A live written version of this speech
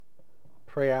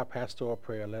pray our pastoral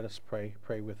prayer. Let us pray.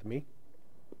 Pray with me.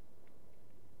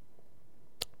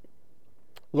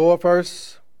 Lord,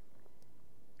 first,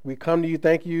 we come to you,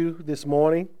 thank you this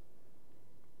morning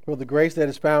for the grace that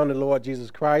is found in the Lord Jesus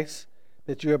Christ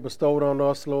that you have bestowed on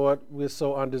us, Lord. We're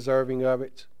so undeserving of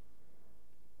it.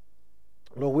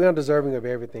 Lord, we're undeserving of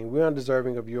everything. We're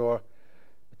undeserving of your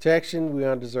protection. We're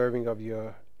undeserving of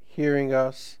your hearing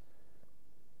us.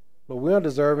 But we're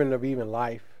undeserving of even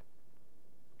life.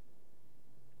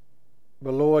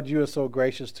 But Lord, you are so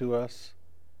gracious to us.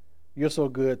 You're so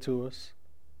good to us.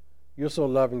 You're so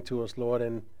loving to us, Lord,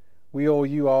 and we owe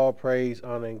you all praise,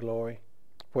 honor, and glory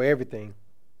for everything.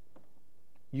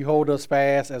 You hold us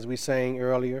fast, as we sang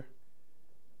earlier.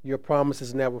 Your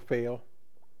promises never fail.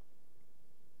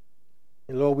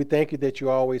 And Lord, we thank you that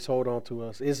you always hold on to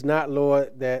us. It's not,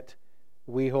 Lord, that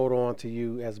we hold on to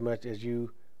you as much as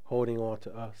you holding on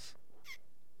to us.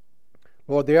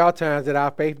 Lord, there are times that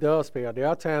our faith does fail. There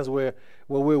are times where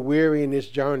we're weary in this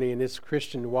journey, in this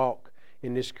Christian walk,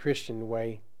 in this Christian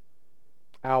way.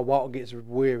 Our walk gets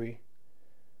weary.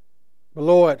 But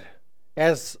Lord,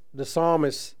 as the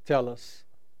psalmists tell us,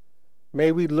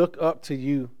 may we look up to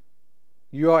you.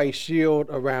 You are a shield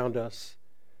around us.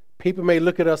 People may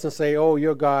look at us and say, oh,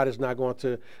 your God is not going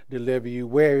to deliver you.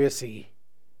 Where is he?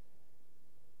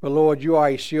 But Lord, you are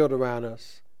a shield around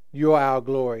us. You are our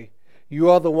glory. You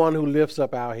are the one who lifts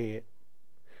up our head.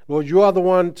 Lord, you are the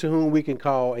one to whom we can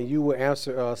call, and you will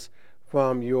answer us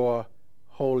from your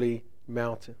holy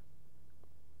mountain.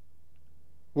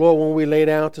 Lord, when we lay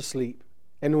down to sleep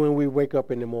and when we wake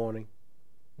up in the morning,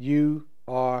 you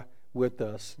are with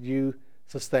us. You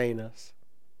sustain us.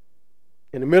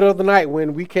 In the middle of the night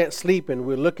when we can't sleep and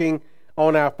we're looking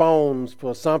on our phones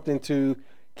for something to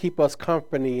keep us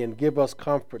company and give us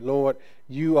comfort, Lord,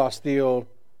 you are still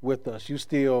with us. You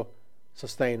still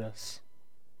sustain us.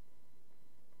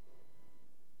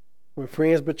 When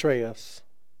friends betray us,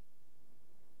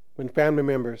 when family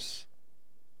members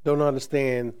don't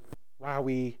understand why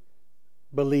we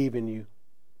believe in you,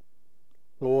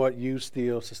 Lord, you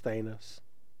still sustain us.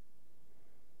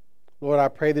 Lord, I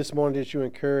pray this morning that you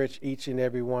encourage each and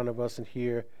every one of us in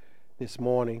here this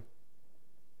morning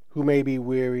who may be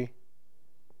weary,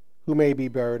 who may be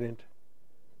burdened.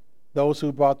 Those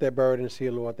who brought their burdens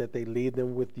here, Lord, that they leave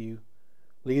them with you.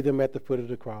 Leave them at the foot of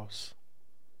the cross.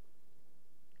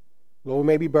 Lord, we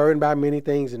may be burdened by many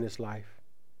things in this life.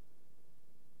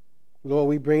 Lord,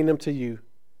 we bring them to you.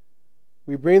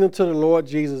 We bring them to the Lord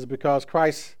Jesus because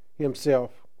Christ himself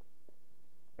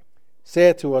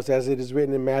said to us, as it is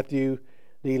written in Matthew,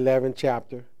 the 11th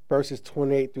chapter, verses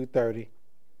 28 through 30.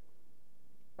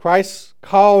 Christ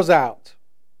calls out.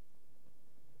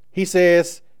 He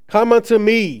says, come unto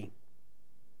me,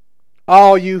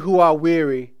 all you who are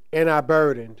weary and are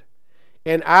burdened,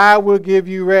 and I will give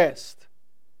you rest.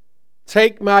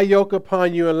 Take my yoke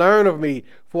upon you and learn of me,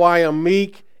 for I am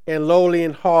meek and lowly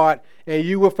in heart, and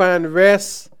you will find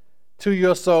rest to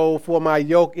your soul, for my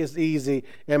yoke is easy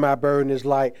and my burden is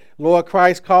light. Lord,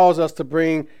 Christ calls us to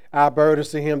bring our burdens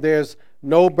to him. There's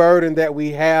no burden that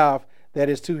we have that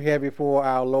is too heavy for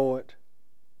our Lord.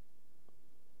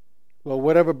 Lord,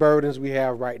 whatever burdens we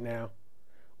have right now,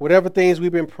 whatever things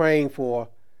we've been praying for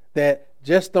that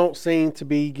just don't seem to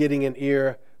be getting an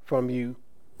ear from you,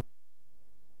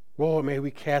 Lord, may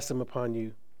we cast them upon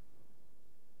you.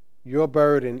 Your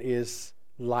burden is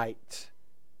light.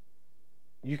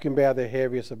 You can bear the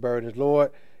heaviest of burdens.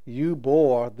 Lord, you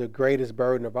bore the greatest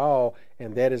burden of all,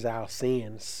 and that is our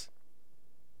sins.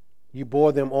 You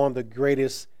bore them on the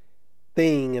greatest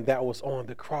thing, and that was on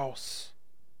the cross.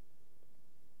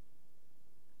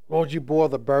 Lord, you bore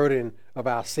the burden of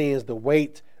our sins, the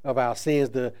weight of our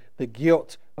sins, the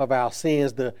guilt of our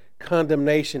sins, the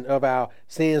condemnation of our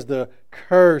sins, the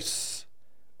curse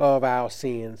of our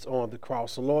sins on the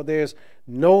cross. So, Lord, there's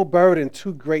no burden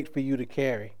too great for you to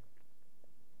carry.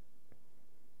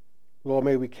 Lord,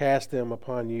 may we cast them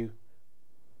upon you.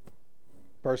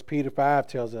 1 Peter 5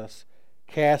 tells us,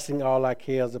 casting all our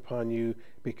cares upon you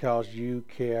because you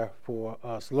care for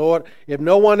us. Lord, if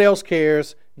no one else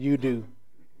cares, you do.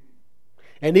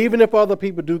 And even if other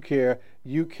people do care,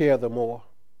 you care the more.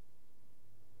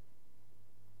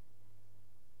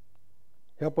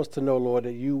 Help us to know, Lord,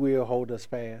 that you will hold us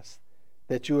fast,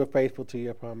 that you are faithful to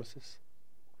your promises,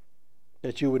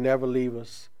 that you would never leave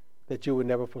us, that you would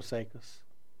never forsake us.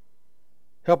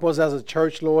 Help us as a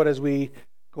church, Lord, as we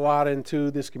go out into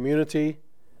this community,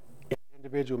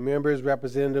 individual members,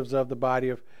 representatives of the body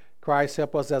of Christ.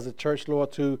 Help us as a church,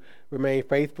 Lord, to remain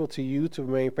faithful to you, to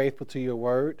remain faithful to your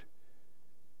word,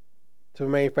 to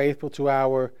remain faithful to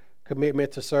our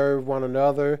commitment to serve one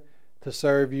another, to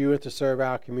serve you, and to serve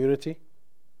our community.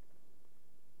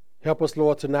 Help us,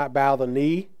 Lord, to not bow the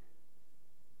knee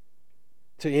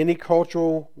to any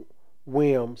cultural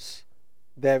whims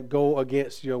that go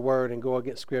against your word and go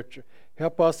against Scripture.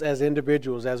 Help us as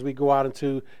individuals as we go out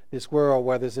into this world,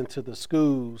 whether it's into the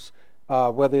schools,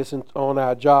 whether it's on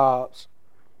our jobs,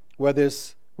 whether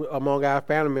it's among our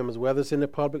family members, whether it's in the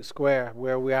public square,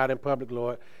 where we're out in public,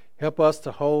 Lord. Help us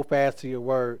to hold fast to your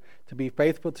word, to be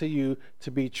faithful to you,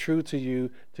 to be true to you,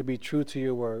 to be true to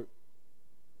your word,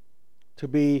 to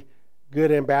be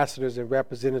good ambassadors and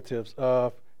representatives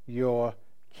of your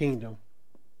kingdom.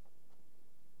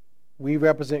 We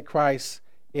represent Christ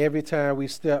every time we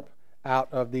step out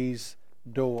of these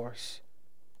doors.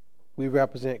 We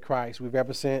represent Christ. We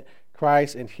represent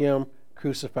Christ and Him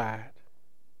crucified.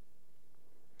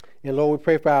 And Lord, we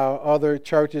pray for our other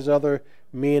churches, other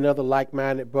men, other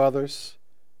like-minded brothers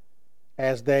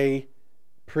as they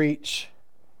preach.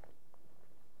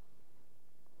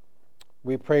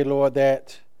 We pray, Lord,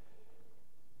 that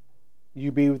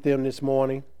you be with them this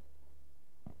morning.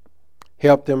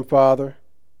 Help them, Father.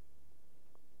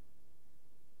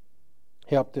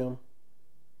 Help them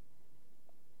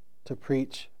to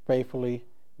preach faithfully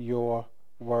your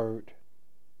word.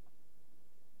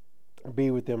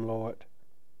 Be with them, Lord,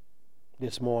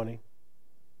 this morning.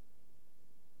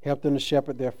 Help them to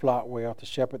shepherd their flock well, to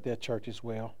shepherd their churches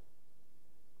well,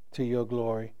 to your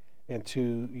glory and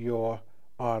to your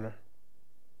honor.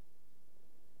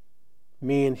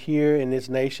 Men here in this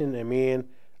nation and men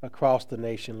across the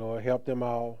nation, Lord, help them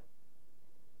all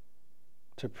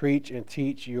to preach and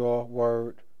teach your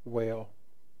word well,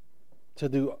 to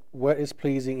do what is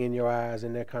pleasing in your eyes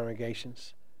in their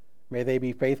congregations. May they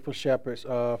be faithful shepherds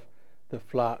of the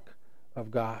flock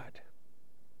of God.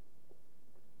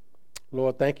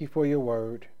 Lord, thank you for your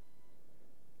word.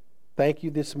 Thank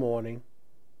you this morning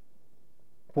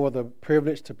for the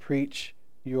privilege to preach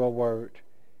your word.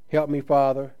 Help me,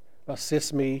 Father.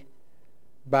 Assist me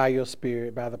by your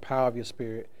Spirit, by the power of your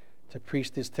Spirit, to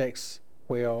preach this text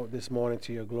well this morning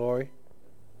to your glory.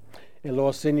 And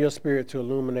Lord, send your Spirit to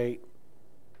illuminate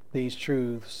these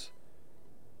truths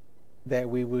that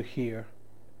we will hear.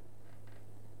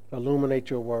 Illuminate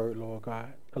your word, Lord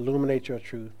God. Illuminate your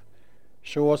truth.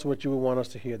 Show us what you would want us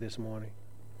to hear this morning.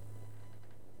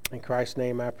 In Christ's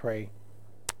name I pray.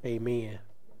 Amen.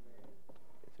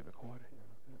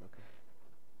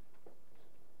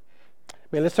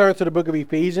 Man, let's turn to the book of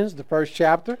Ephesians, the first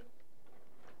chapter.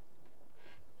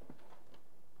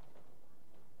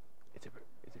 Is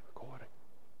it recording?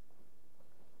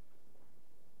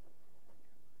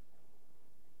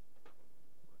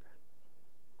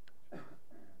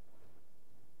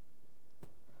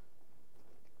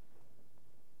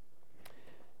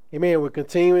 Amen. We're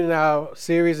continuing our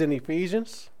series in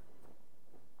Ephesians.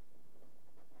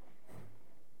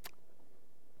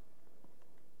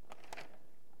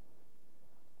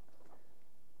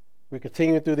 We're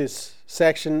continuing through this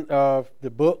section of the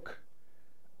book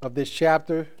of this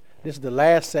chapter. This is the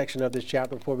last section of this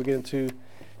chapter before we get into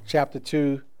chapter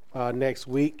 2 next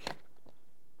week.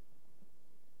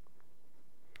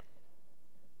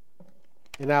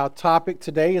 And our topic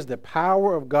today is the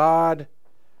power of God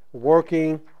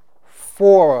working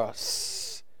for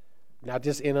us. Not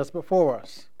just in us, but for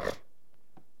us.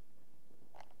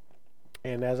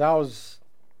 And as I was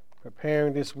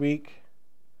preparing this week,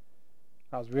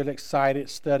 I was really excited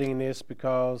studying this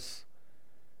because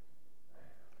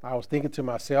I was thinking to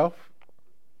myself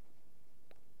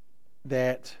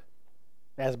that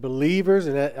as believers,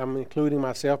 and I'm including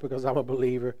myself because I'm a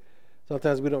believer,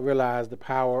 sometimes we don't realize the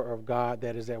power of God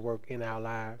that is at work in our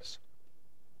lives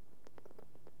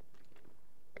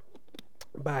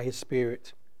by His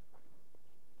Spirit,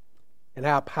 and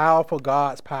how powerful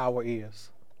God's power is,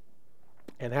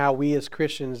 and how we as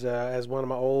Christians, as one of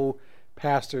my old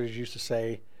pastors used to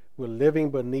say, we're living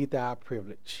beneath our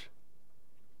privilege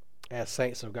as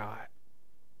saints of God.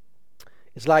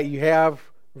 It's like you have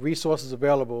resources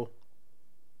available,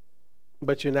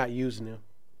 but you're not using them.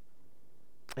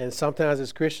 And sometimes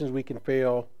as Christians, we can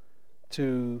fail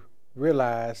to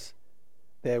realize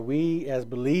that we as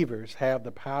believers have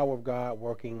the power of God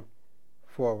working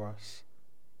for us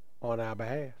on our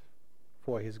behalf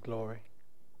for His glory.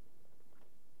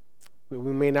 We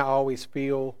may not always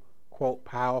feel, quote,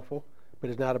 powerful, but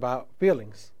it's not about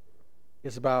feelings.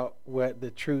 It's about what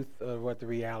the truth of what the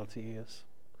reality is.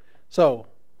 So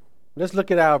let's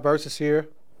look at our verses here.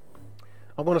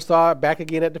 I'm going to start back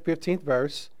again at the 15th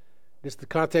verse. This is the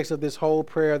context of this whole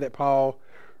prayer that Paul,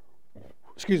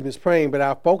 is praying, but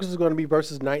our focus is going to be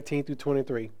verses 19 through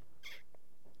 23.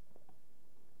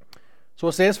 So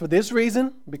it says, "For this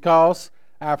reason, because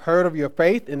I've heard of your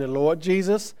faith in the Lord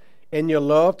Jesus and your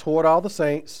love toward all the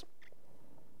saints,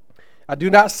 I do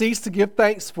not cease to give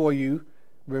thanks for you,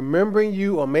 remembering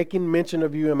you or making mention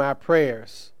of you in my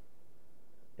prayers.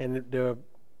 And the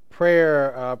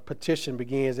prayer petition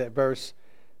begins at verse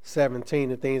 17,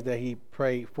 the things that he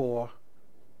prayed for.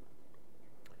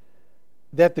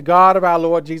 That the God of our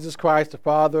Lord Jesus Christ, the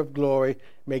Father of glory,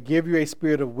 may give you a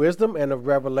spirit of wisdom and of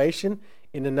revelation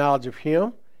in the knowledge of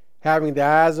him, having the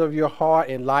eyes of your heart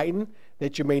enlightened,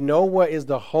 that you may know what is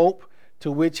the hope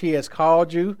to which he has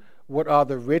called you, what are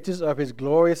the riches of his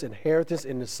glorious inheritance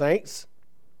in the saints,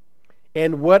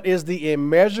 and what is the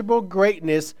immeasurable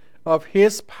greatness of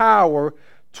his power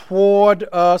toward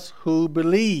us who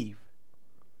believe,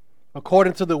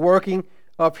 according to the working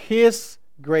of his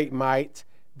great might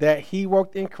that he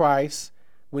worked in Christ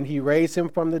when he raised him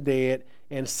from the dead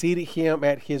and seated him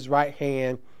at his right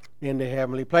hand in the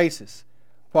heavenly places,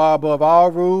 far above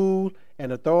all rule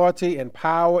and authority and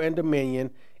power and dominion,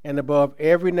 and above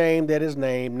every name that is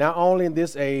named, not only in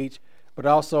this age, but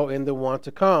also in the one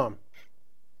to come.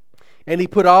 And he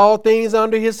put all things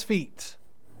under his feet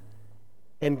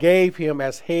and gave him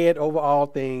as head over all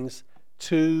things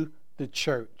to the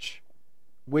church,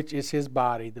 which is his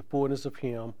body, the fullness of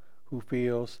him who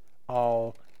fills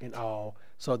all in all.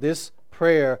 So this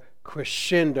prayer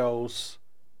crescendos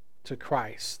to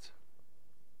Christ.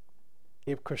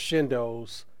 It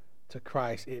crescendos to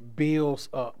Christ. It builds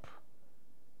up.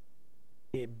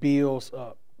 It builds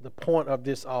up. The point of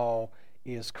this all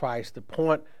is Christ. The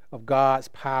point of God's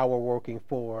power working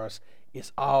for us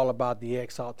is all about the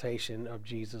exaltation of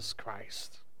Jesus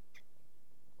Christ.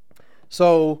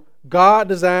 So God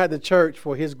designed the church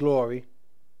for his glory.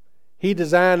 He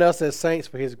designed us as saints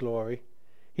for his glory.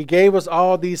 He gave us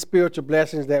all these spiritual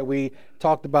blessings that we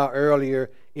talked about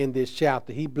earlier in this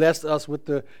chapter. He blessed us with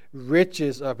the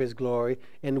riches of his glory.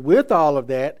 And with all of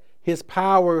that, his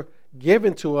power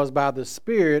given to us by the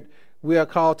Spirit, we are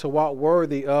called to walk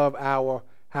worthy of our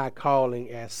high calling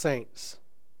as saints.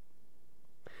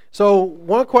 So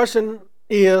one question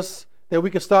is that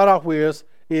we can start off with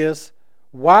is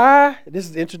why, this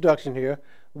is the introduction here,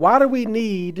 why do we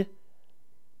need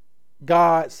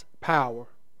God's power?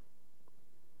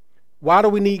 Why do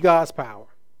we need God's power?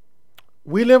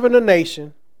 We live in a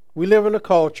nation, we live in a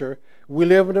culture, we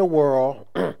live in a world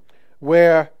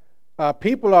where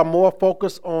people are more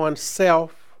focused on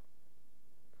self.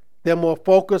 They're more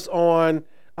focused on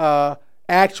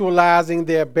actualizing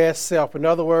their best self. In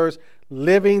other words,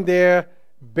 living their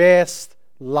best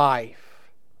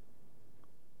life.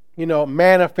 You know,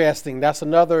 manifesting. That's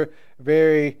another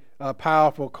very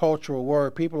powerful cultural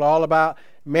word. People are all about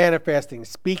manifesting,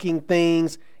 speaking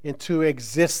things into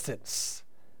existence,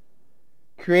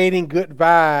 creating good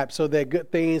vibes so that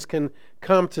good things can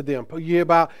come to them. You hear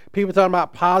about people talking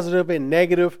about positive and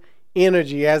negative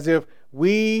energy as if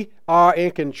we are in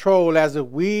control, as if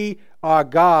we are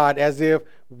God, as if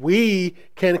we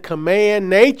can command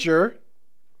nature,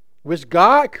 which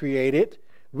God created.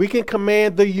 We can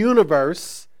command the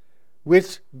universe,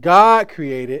 which God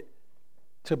created,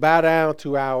 to bow down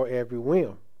to our every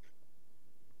whim.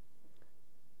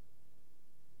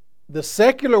 The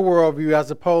secular worldview, as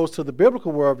opposed to the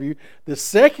biblical worldview, the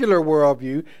secular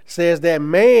worldview says that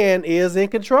man is in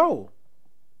control.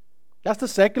 That's the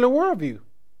secular worldview.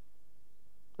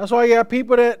 That's why you have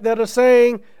people that are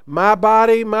saying, my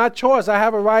body, my choice. I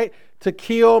have a right to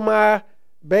kill my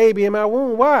baby in my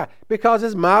womb. Why? Because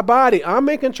it's my body. I'm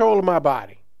in control of my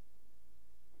body.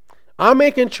 I'm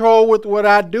in control with what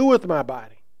I do with my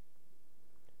body.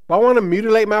 If I want to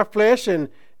mutilate my flesh and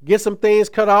get some things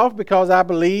cut off because I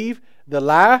believe the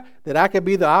lie that I can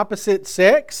be the opposite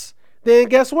sex, then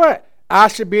guess what? I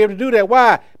should be able to do that.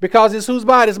 Why? Because it's whose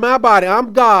body? It's my body.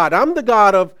 I'm God. I'm the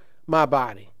God of my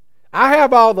body. I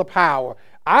have all the power.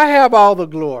 I have all the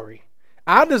glory.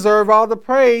 I deserve all the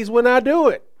praise when I do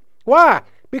it. Why?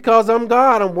 Because I'm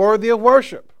God. I'm worthy of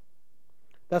worship.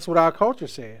 That's what our culture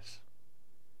says.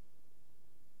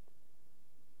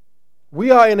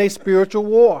 We are in a spiritual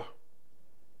war.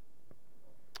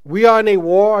 We are in a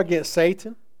war against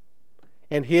Satan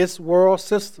and his world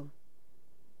system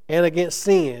and against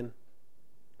sin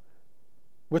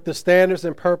with the standards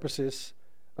and purposes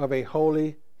of a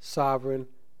holy, sovereign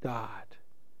God.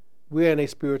 We're in a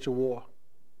spiritual war.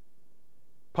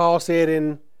 Paul said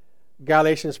in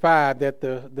Galatians 5 that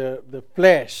the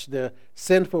flesh, the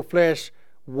sinful flesh,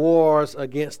 wars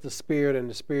against the spirit and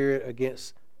the spirit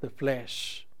against the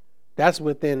flesh. That's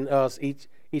within us, each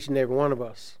and every one of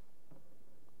us.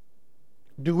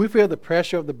 Do we feel the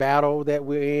pressure of the battle that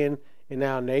we're in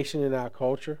our nation, in our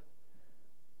culture?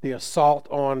 The assault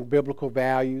on biblical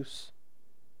values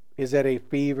is at a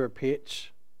fever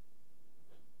pitch.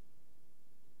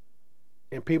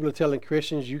 And people are telling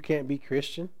Christians, you can't be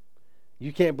Christian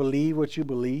You can't believe what you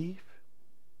believe.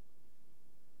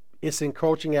 It's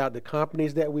encroaching out the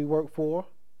companies that we work for,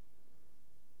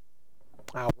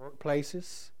 our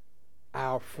workplaces,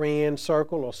 our friend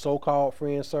circle, or so-called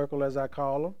friend circle as I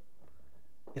call them.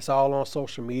 It's all on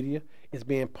social media. It's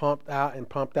being pumped out and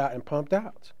pumped out and pumped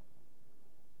out.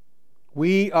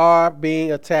 We are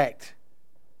being attacked.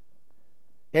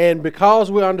 And because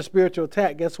we're under spiritual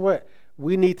attack, guess what?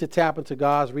 We need to tap into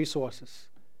God's resources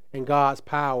and God's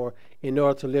power in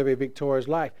order to live a victorious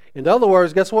life. In other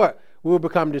words, guess what? We will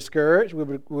become discouraged,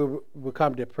 we will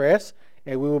become depressed,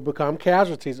 and we will become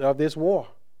casualties of this war.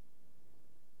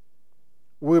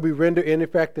 We will be rendered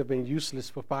ineffective and useless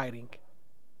for fighting.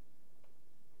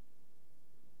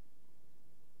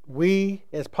 We,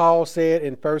 as Paul said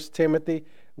in 1 Timothy,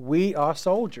 we are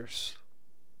soldiers.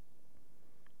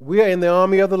 We are in the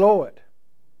army of the Lord.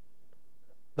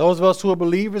 Those of us who are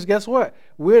believers, guess what?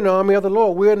 We're in the army of the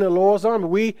Lord. We're in the Lord's army.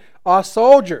 We are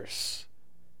soldiers.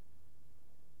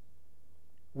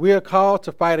 We are called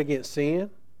to fight against sin.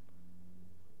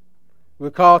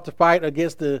 We're called to fight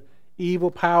against the evil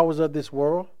powers of this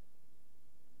world.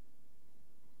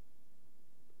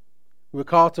 We're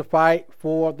called to fight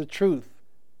for the truth.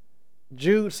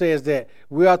 Jude says that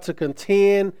we are to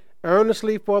contend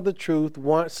earnestly for the truth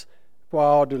once for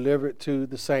all delivered to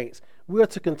the saints. We are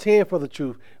to contend for the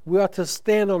truth. We are to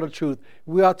stand on the truth.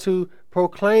 We are to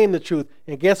proclaim the truth.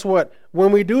 And guess what?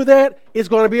 When we do that, it's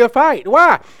going to be a fight.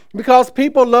 Why? Because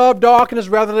people love darkness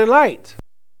rather than light.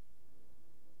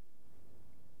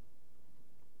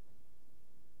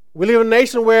 We live in a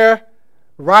nation where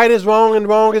right is wrong and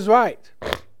wrong is right.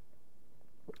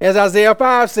 As Isaiah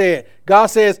 5 said, God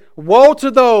says, woe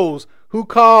to those who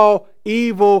call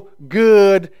evil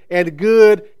good and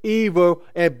good evil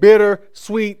and bitter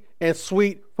sweet and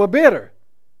sweet for bitter.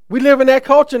 We live in that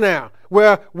culture now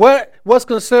where what's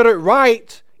considered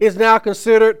right is now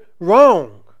considered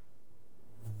wrong.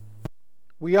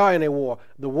 We are in a war.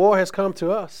 The war has come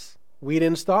to us. We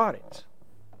didn't start it.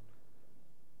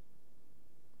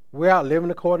 We're out living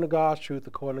according to God's truth,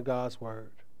 according to God's word.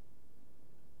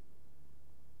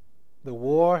 The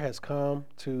war has come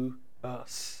to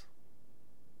us.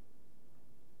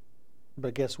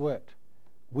 But guess what?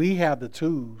 We have the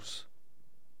tools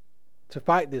to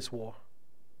fight this war.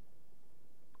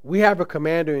 We have a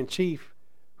commander-in-chief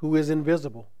who is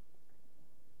invisible.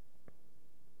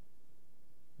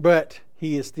 But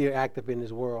he is still active in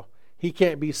this world. He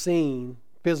can't be seen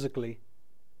physically,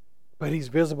 but he's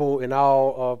visible in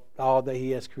all that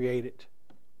he has created.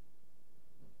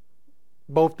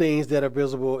 Both things that are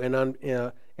visible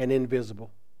and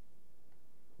invisible.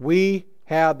 We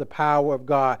have the power of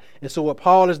God. And so what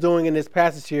Paul is doing in this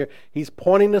passage here, he's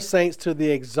pointing the saints to the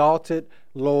exalted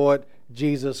Lord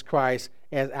Jesus Christ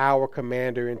as our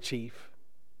commander-in-chief.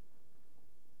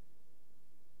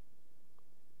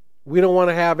 We don't want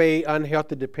to have an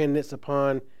unhealthy dependence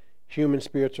upon human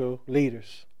spiritual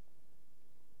leaders.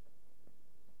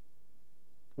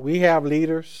 We have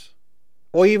leaders,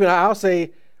 or even I'll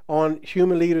say on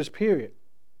human leaders, period.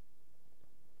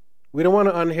 We don't want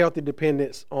an unhealthy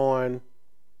dependence on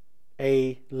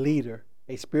a leader,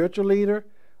 a spiritual leader,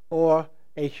 or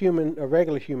a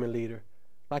regular human leader,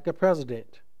 like a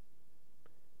president.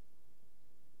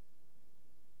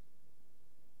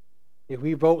 If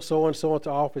we vote so and so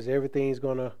into office, everything's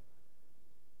going to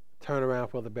turn around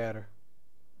for the better.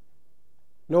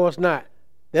 No, it's not.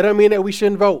 That doesn't mean that we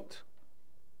shouldn't vote.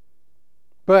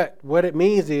 But what it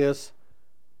means is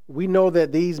we know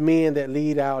that these men that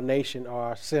lead our nation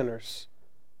are sinners.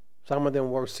 Some of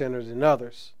them worse sinners than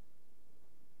others.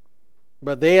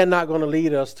 But they are not going to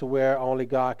lead us to where only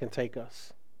God can take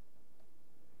us.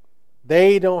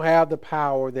 They don't have the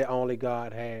power that only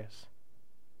God has.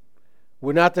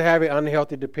 We're not to have an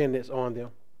unhealthy dependence on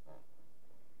them.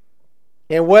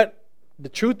 And what the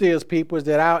truth is, people, is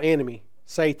that our enemy,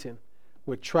 Satan,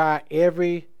 would try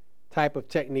every type of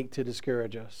technique to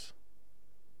discourage us.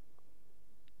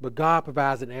 But God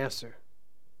provides an answer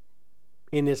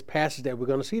in this passage that we're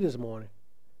going to see this morning.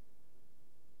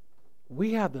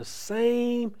 We have the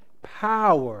same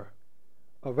power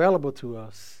available to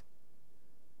us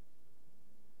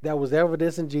that was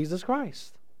evidenced in Jesus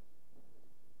Christ.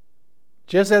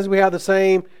 Just as we have the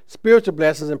same spiritual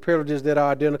blessings and privileges that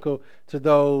are identical to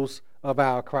those of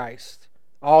our Christ.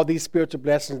 All these spiritual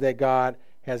blessings that God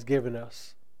has given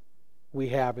us, we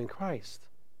have in Christ.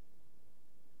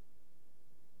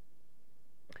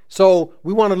 So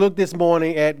we want to look this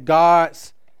morning at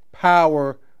God's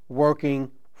power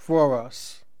working for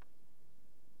us.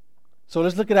 So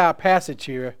let's look at our passage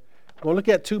here. We're going to look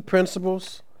at two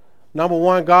principles. Number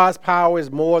one, God's power is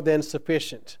more than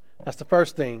sufficient. That's the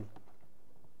first thing.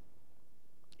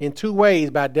 in two ways,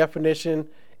 by definition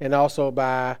and also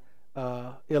by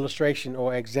illustration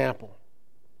or example.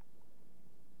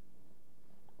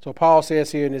 So Paul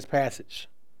says here in this passage,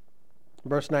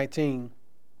 verse 19,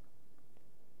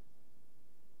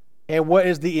 and what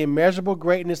is the immeasurable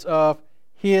greatness of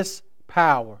his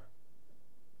power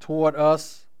toward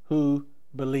us who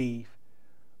believe,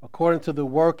 according to the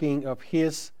working of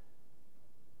his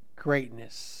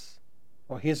greatness,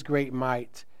 or his great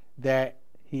might that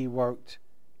he worked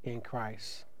in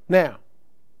Christ. Now,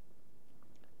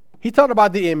 he talked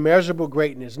about the immeasurable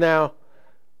greatness. Now,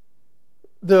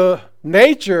 the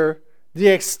nature, the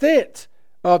extent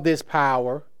of this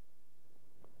power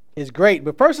is great.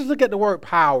 But first, let's look at the word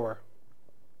power.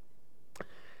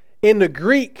 In the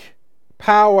Greek,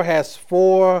 power has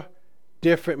 4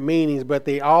 different meanings, but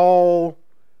they all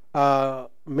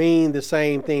mean the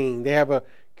same thing. They have a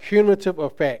cumulative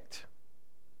effect.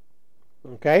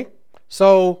 Okay?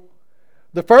 So,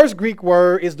 the first Greek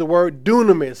word is the word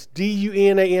dunamis,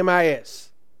 D-U-N-A-M-I-S.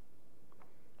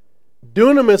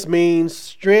 Dunamis means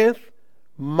strength,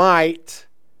 might,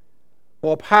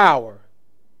 or power.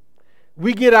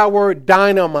 We get our word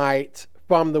dynamite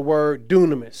from the word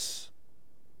dunamis.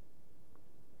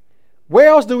 Where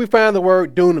else do we find the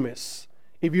word dunamis?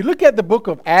 If you look at the book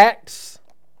of Acts,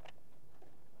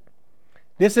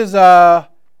 this is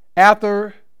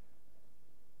after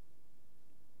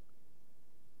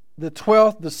the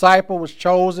 12th disciple was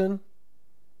chosen.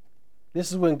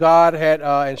 This is when God had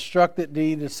instructed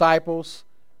the disciples,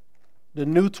 the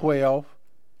new 12,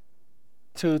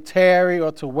 to tarry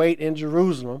or to wait in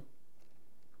Jerusalem.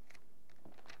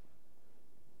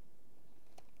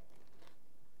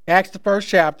 Acts, the 1st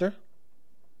chapter.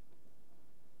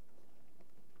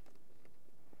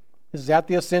 This is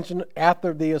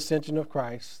after the ascension of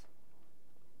Christ.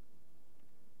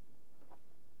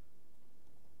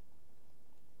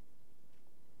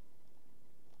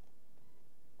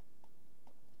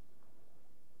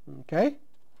 Okay?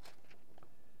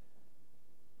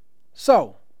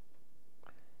 So,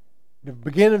 the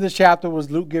beginning of this chapter was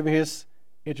Luke giving his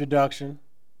introduction.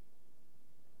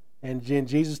 And then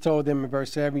Jesus told them in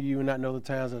verse 7, you will not know the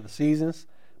times of the seasons.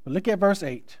 But look at verse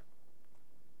 8.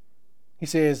 He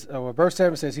says, verse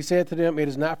 7 says, he said to them, it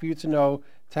is not for you to know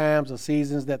times or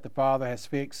seasons that the Father has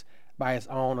fixed by his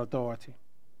own authority.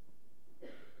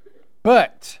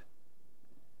 But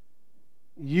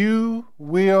you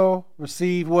will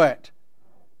receive what?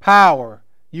 Power.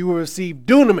 You will receive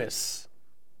dunamis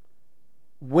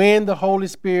when the Holy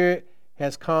Spirit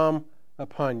has come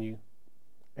upon you.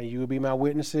 And you will be my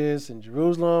witnesses in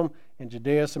Jerusalem and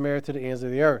Judea, Samaria, to the ends of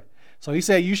the earth. So he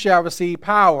said, you shall receive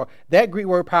power. That Greek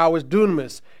word power is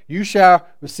dunamis. You shall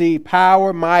receive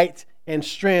power, might, and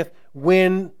strength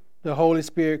when the Holy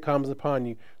Spirit comes upon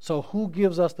you. So who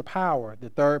gives us the power? The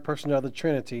third person of the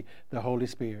Trinity, the Holy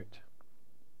Spirit.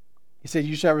 He said,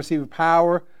 you shall receive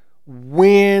power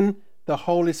when the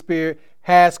Holy Spirit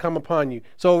has come upon you.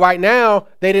 So right now,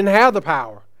 they didn't have the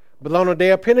power. But on the day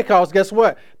of Pentecost, guess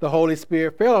what? The Holy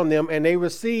Spirit fell on them, and they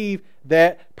received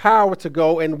that power to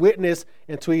go and witness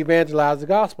and to evangelize the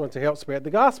gospel and to help spread the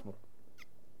gospel.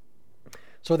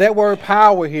 So that word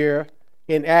power here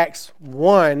in Acts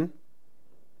 1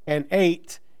 and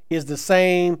 8 is the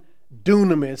same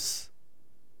dunamis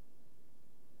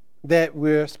that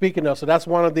we're speaking of. So that's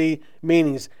one of the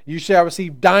meanings. You shall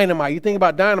receive dynamite. You think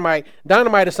about dynamite.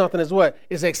 Dynamite is something that's what?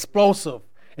 It's explosive.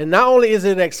 And not only is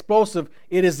it explosive,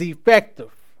 it is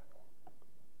effective.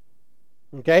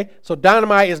 Okay? So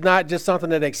dynamite is not just something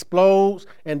that explodes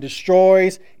and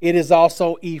destroys. It is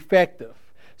also effective.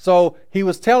 So he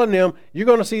was telling them, you're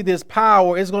going to see this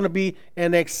power. It's going to be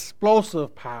an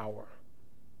explosive power.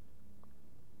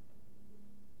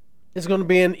 It's going to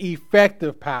be an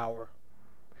effective power.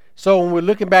 So when we're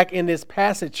looking back in this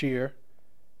passage here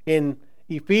in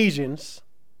Ephesians,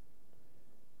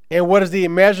 and what is the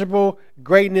immeasurable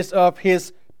greatness of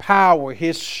his power,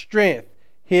 his strength,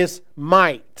 his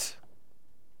might?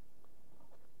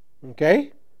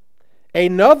 Okay?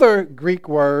 Another Greek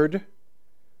word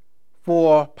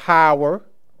for power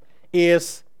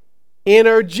is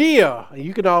energia.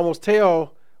 You can almost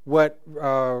tell what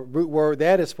root word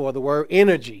that is for, the word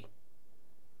energy.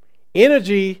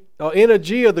 Energy, or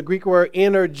energia, the Greek word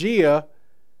energia,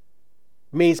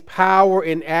 means power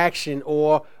in action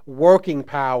or working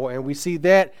power. And we see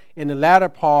that in the latter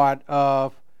part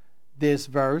of this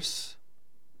verse.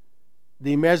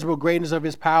 The immeasurable greatness of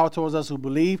his power towards us who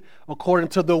believe, according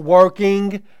to the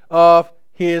working of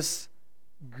his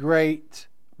great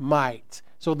might.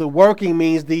 So the working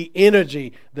means the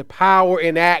energy, the power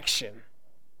in action.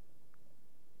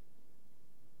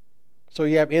 So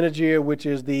you have energy, which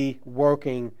is the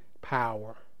working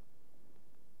power.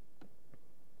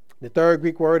 The third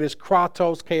Greek word is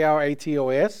kratos,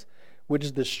 Kratos, which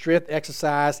is the strength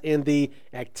exercised in the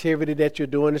activity that you're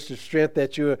doing. It's the strength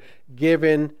that you're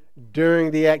given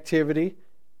during the activity.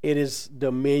 It is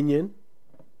dominion.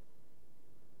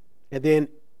 And then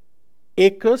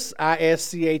ischus,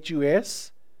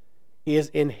 I-S-C-H-U-S, is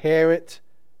inherent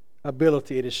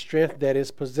ability. It is strength that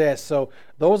is possessed. So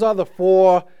those are the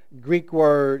four Greek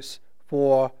words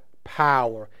for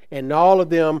power. And all of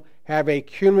them have a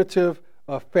cumulative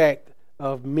effect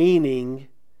of meaning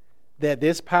that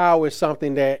this power is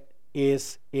something that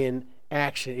is in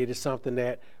action. It is something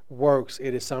that works.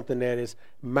 It is something that is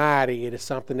mighty. It is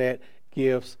something that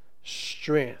gives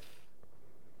strength.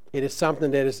 It is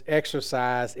something that is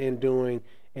exercised in doing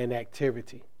an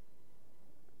activity.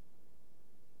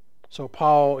 So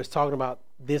Paul is talking about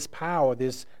this power,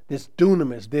 this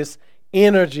dunamis, this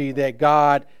energy that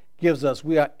God gives us.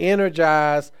 We are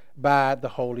energized by the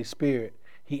Holy Spirit.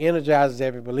 He energizes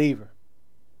every believer.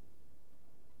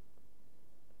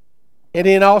 And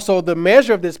then also the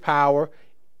measure of this power,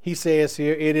 he says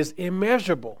here, it is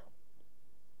immeasurable.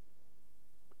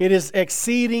 It is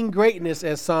exceeding greatness,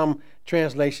 as some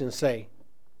translations say.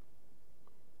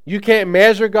 You can't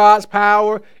measure God's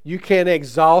power. You can't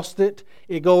exhaust it.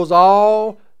 It goes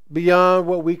all beyond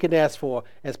what we can ask for.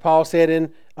 As Paul said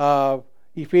in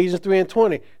Ephesians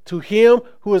 3:20, to him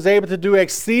who is able to do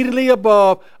exceedingly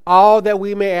above all that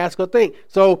we may ask or think.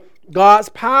 So God's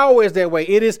power is that way.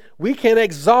 We can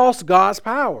exhaust God's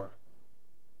power.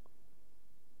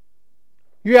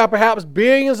 You have perhaps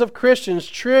billions of Christians,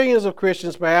 trillions of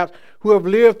Christians perhaps, who have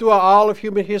lived throughout all of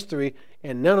human history,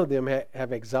 and none of them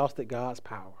have exhausted God's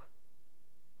power.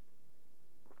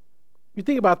 You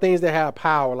think about things that have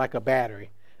power, like a battery.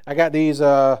 I got these,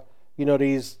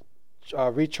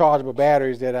 rechargeable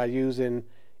batteries that I use in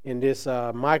this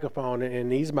microphone,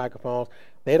 and these microphones.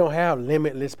 They don't have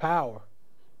limitless power.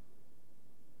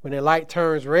 When the light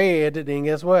turns red, then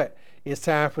guess what? It's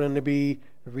time for them to be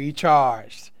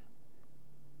recharged.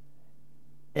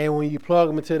 And when you plug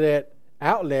them into that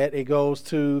outlet, it goes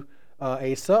to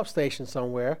a substation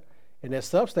somewhere. And that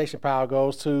substation power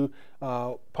goes to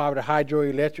probably the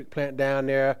hydroelectric plant down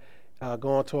there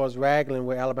going towards Raglan,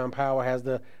 where Alabama Power has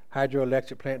the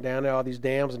hydroelectric plant down there, all these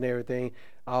dams and everything.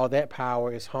 All that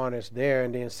power is harnessed there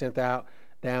and then sent out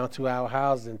down to our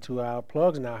houses and to our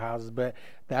plugs in our houses. But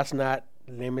that's not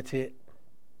limited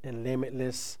and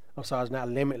limitless. It's not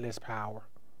limitless power.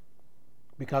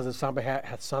 Because if something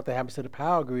happens to the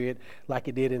power grid, like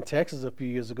it did in Texas a few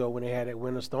years ago when they had that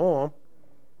winter storm,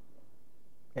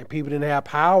 and people didn't have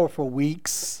power for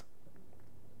weeks,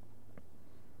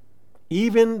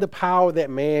 even the power that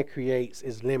man creates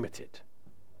is limited.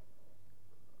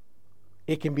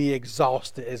 It can be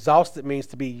exhausted. Exhausted means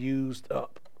to be used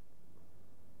up.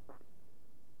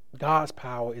 God's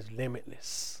power is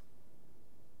limitless.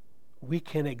 We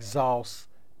can exhaust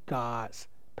God's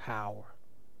power.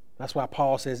 That's why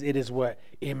Paul says it is what?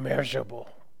 Immeasurable.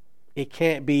 It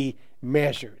can't be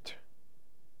measured.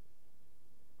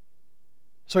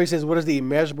 So he says, what is the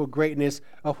immeasurable greatness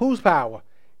of whose power?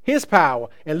 His power.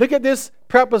 And look at this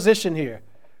preposition here.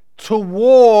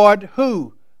 Toward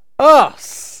who?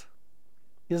 Us.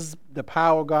 This is the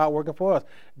power of God working for us.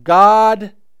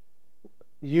 God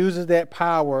uses that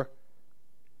power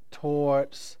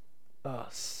towards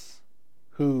us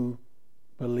who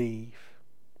believe.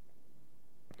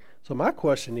 So my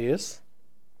question is,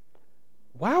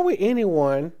 why would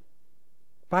anyone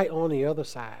fight on the other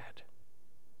side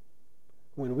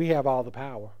when we have all the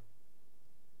power?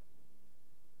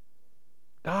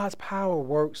 God's power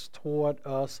works toward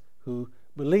us who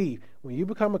believe. When you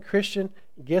become a Christian,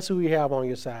 guess who you have on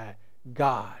your side?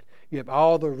 God. You have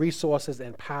all the resources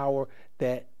and power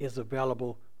that is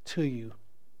available to you.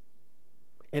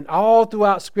 And all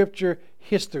throughout Scripture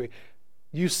history,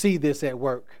 you see this at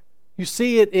work. You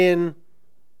see it in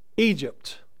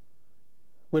Egypt.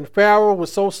 When Pharaoh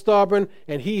was so stubborn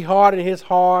and he hardened his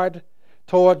heart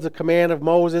towards the command of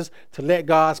Moses to let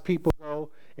God's people go,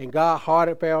 and God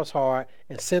hardened Pharaoh's heart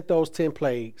and sent those 10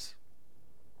 plagues,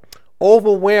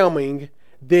 overwhelming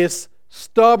this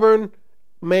stubborn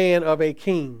man of a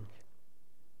king.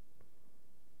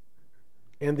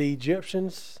 And the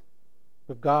Egyptians,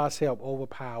 with God's help,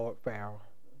 overpowered Pharaoh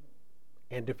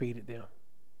and defeated them.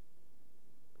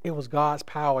 It was God's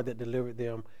power that delivered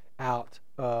them out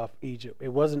of Egypt. It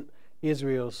wasn't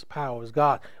Israel's power, it was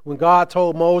God. When God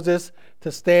told Moses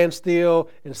to stand still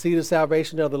and see the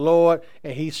salvation of the Lord,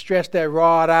 and he stretched that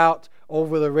rod out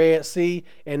over the Red Sea,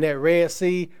 and that Red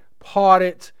Sea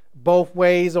parted both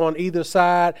ways on either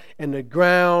side, and the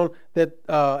ground that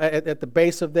at the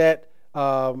base of that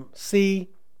sea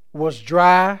was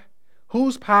dry.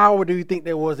 Whose power do you think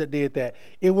there was that did that?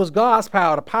 It was God's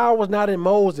power. The power was not in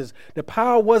Moses. The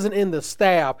power wasn't in the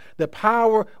staff. The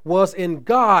power was in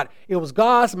God. It was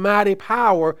God's mighty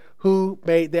power who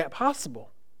made that possible.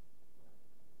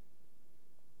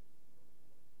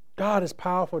 God is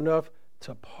powerful enough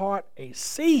to part a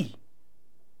sea.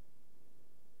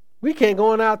 We can't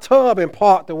go in our tub and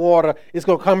part the water. It's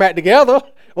going to come back together,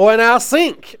 or in our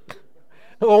sink.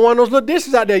 Or one of those little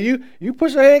dishes out there. You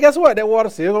push your hand, guess what? That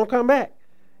water's still going to come back.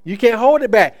 You can't hold it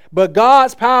back. But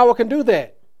God's power can do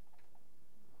that.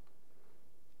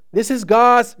 This is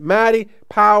God's mighty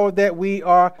power that we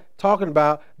are talking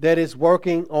about that is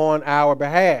working on our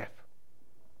behalf.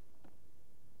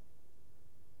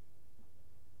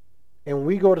 And when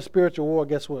we go to spiritual war,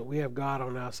 guess what? We have God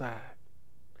on our side.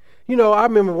 You know, I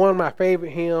remember one of my favorite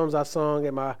hymns I sung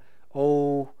at my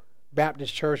old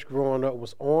Baptist church growing up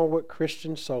was Onward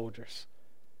Christian Soldiers.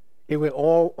 It went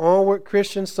onward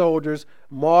Christian soldiers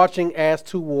marching as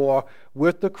to war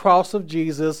with the cross of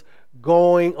Jesus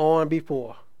going on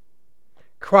before.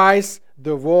 Christ,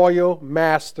 the royal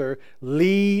master,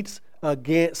 leads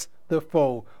against the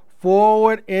foe.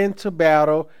 Forward into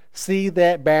battle, see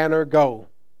that banner go.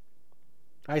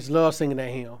 I just love singing that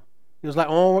hymn. It was like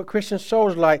onward Christian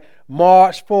soldiers, like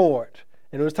march forward.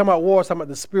 And it was talking about war, talking about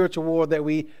the spiritual war that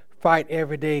we fight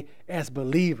every day as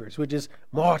believers, which is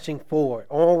marching forward.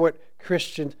 Onward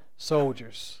Christian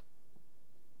soldiers.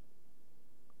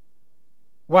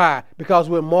 Why? Because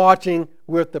we're marching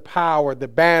with the power, the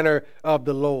banner of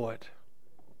the Lord.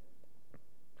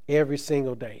 Every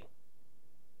single day.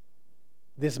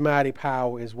 This mighty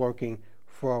power is working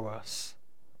for us.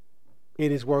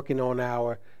 It is working on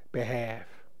our behalf.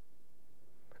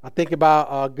 I think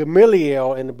about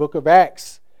Gamaliel in the book of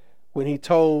Acts when he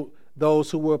told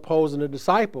those who were opposing the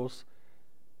disciples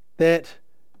that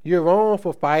you're wrong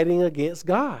for fighting against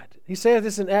God. He says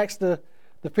this in Acts, the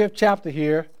 5th chapter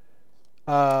here,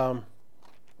 that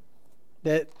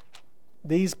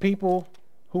these people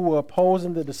who were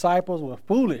opposing the disciples were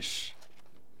foolish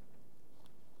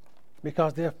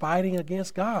because they're fighting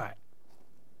against God.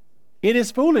 It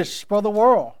is foolish for the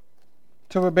world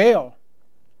to rebel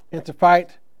and to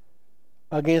fight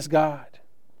against God.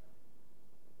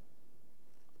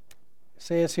 It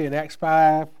says here in Acts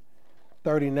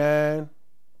 5:39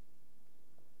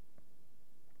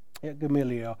 at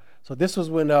Gamaliel. So this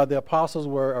was when the apostles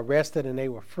were arrested and they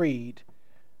were freed.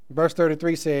 Verse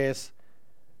 33 says,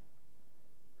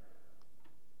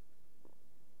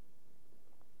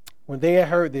 when they had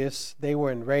heard this, they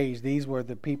were enraged. These were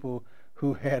the people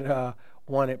who had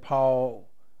wanted Paul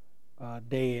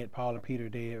dead, Paul and Peter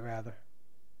dead, rather.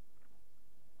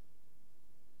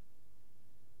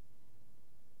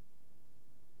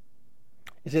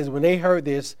 It says, when they heard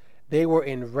this, they were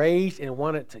enraged and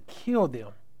wanted to kill them.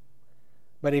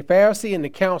 But a Pharisee in the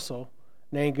council,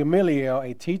 named Gamaliel,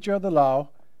 a teacher of the law,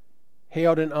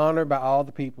 held in honor by all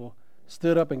the people,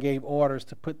 stood up and gave orders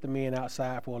to put the men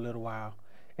outside for a little while.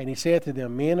 And he said to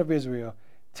them, men of Israel,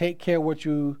 take care what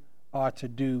you are to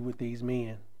do with these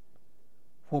men.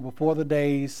 For before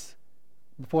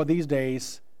these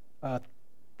days,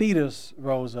 Thetis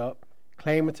rose up,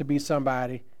 claiming to be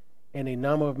somebody, and a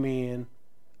number of men,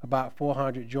 about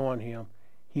 400, joined him.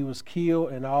 He was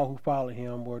killed, and all who followed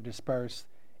him were dispersed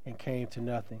and came to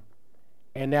nothing.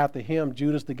 And after him,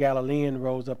 Judas the Galilean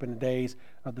rose up in the days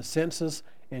of the census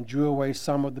and drew away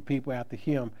some of the people after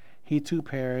him. He too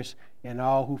perished, and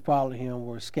all who followed him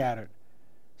were scattered.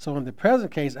 So in the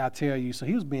present case, I tell you, so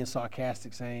he was being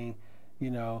sarcastic, saying,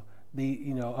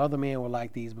 other men were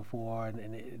like these before,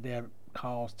 and their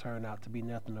cause turned out to be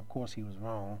nothing. Of course, he was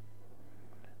wrong.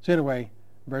 So anyway,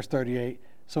 verse 38.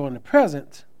 So in the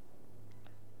present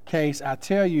case, I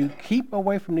tell you, keep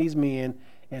away from these men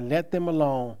and let them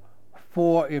alone.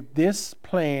 For if this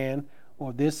plan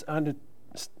or this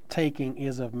undertaking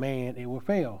is of man, it will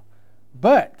fail.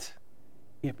 But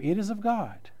if it is of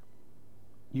God,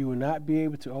 you will not be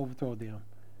able to overthrow them.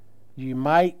 You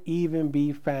might even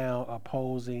be found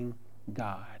opposing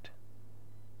God.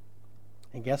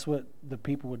 And guess what the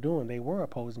people were doing? They were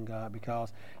opposing God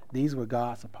because these were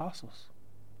God's apostles.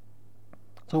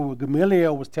 So what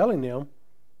Gamaliel was telling them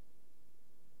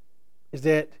is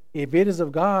that if it is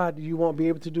of God, you won't be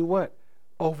able to do what?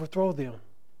 Overthrow them.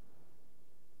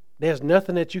 There's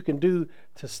nothing that you can do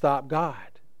to stop God.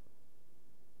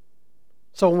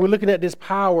 So when we're looking at this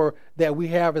power that we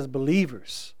have as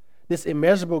believers, this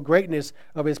immeasurable greatness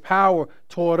of his power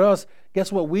toward us,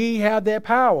 guess what? We have that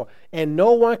power, and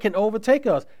no one can overtake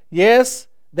us. Yes,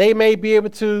 they may be able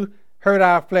to hurt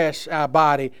our flesh, our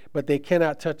body, but they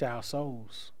cannot touch our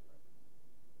souls.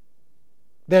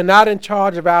 They're not in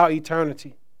charge of our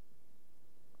eternity.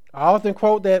 I often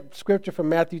quote that scripture from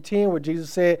Matthew 10 where Jesus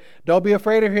said, don't be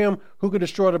afraid of him who can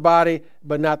destroy the body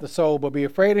but not the soul, but be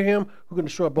afraid of him who can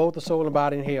destroy both the soul and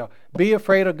body in hell. Be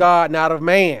afraid of God, not of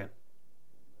man.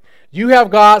 You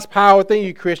have God's power within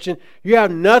you, Christian. You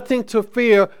have nothing to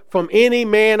fear from any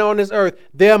man on this earth.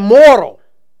 They're mortal.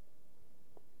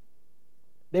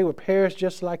 They will perish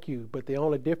just like you, but the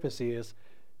only difference is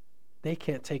they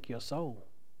can't take your soul.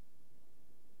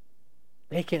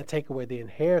 They can't take away the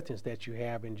inheritance that you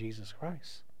have in Jesus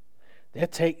Christ.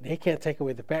 They can't take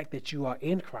away the fact that you are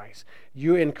in Christ.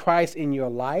 You're in Christ in your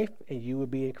life, and you will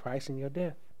be in Christ in your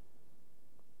death.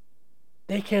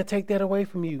 They can't take that away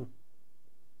from you.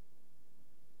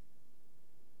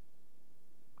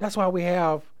 That's why we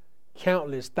have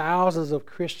countless, thousands of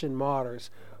Christian martyrs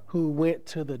who went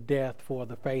to the death for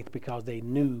the faith because they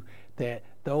knew that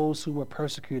those who were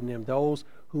persecuting them, those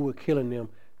who were killing them,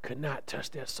 could not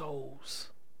touch their souls.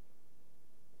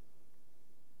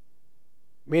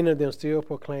 Many of them still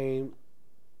proclaimed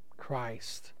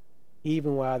Christ,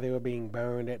 even while they were being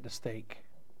burned at the stake.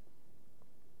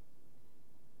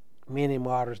 Many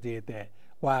martyrs did that.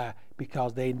 Why?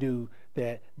 Because they knew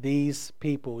that these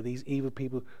people, these evil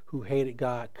people who hated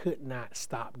God, could not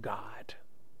stop God.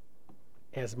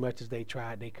 As much as they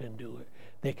tried, they couldn't do it.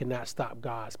 They could not stop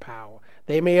God's power.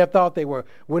 They may have thought they were.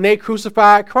 When they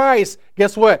crucified Christ,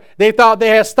 guess what? They thought they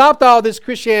had stopped all this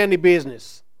Christianity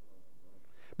business.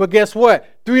 But guess what?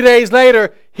 3 days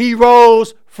later, he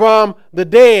rose from the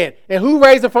dead. And who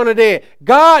raised him from the dead?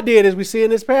 God did, as we see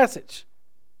in this passage.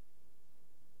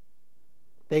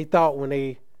 They thought when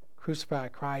they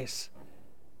crucified Christ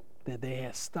that they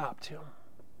had stopped him.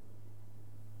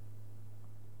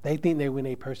 They think that when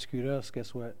they persecute us,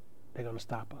 guess what? They're going to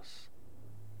stop us.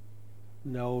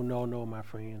 No, my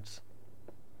friends.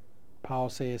 Paul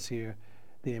says here,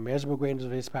 the immeasurable greatness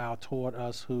of his power toward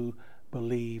us who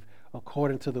believe,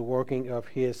 according to the working of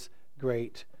his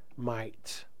great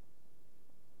might.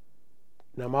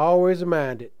 Now, I'm always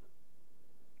reminded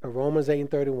of Romans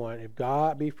 8:31. If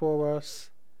God be for us,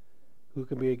 who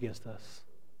can be against us?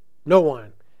 No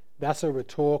one. That's a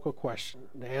rhetorical question.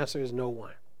 The answer is no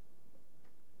one.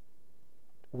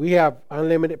 We have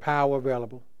unlimited power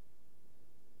available.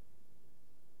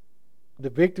 The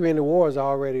victory in the war is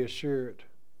already assured.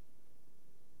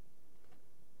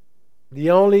 The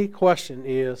only question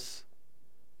is,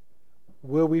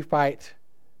 will we fight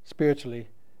spiritually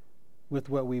with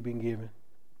what we've been given?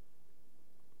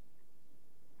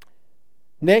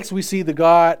 Next, we see the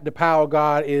power of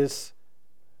God is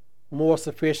more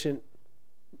sufficient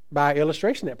by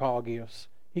illustration that Paul gives.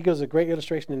 He gives a great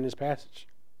illustration in this passage.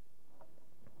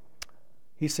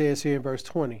 He says here in verse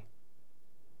 20,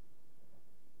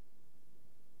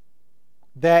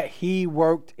 that he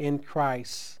worked in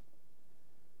Christ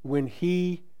when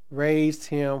he raised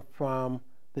him from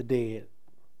the dead.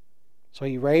 So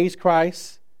he raised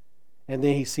Christ, and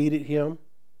then he seated him,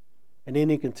 and then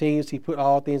he continues, he put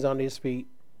all things under his feet,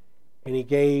 and he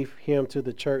gave him to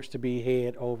the church to be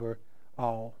head over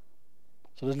all.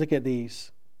 So let's look at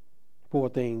these 4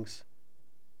 things.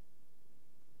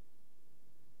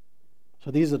 So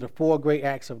these are the 4 great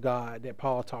acts of God that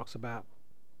Paul talks about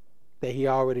that he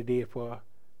already did for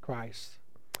Christ.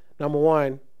 Number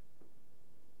 1,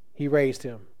 he raised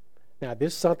him. Now,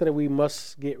 this is something that we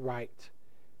must get right.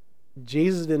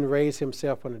 Jesus didn't raise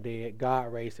himself from the dead.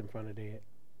 God raised him from the dead.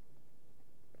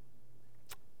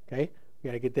 Okay? We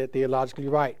got to get that theologically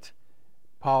right.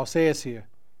 Paul says here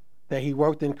that he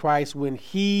worked in Christ when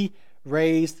he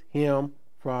raised him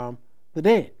from the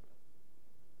dead.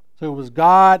 So it was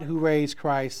God who raised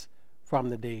Christ from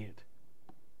the dead.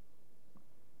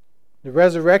 The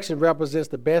resurrection represents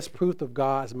the best proof of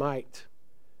God's might.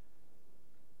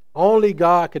 Only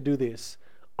God could do this.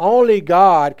 Only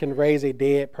God can raise a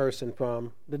dead person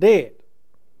from the dead.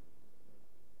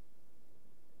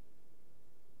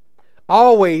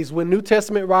 Always, when New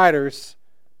Testament writers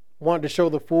want to show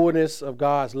the fullness of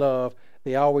God's love,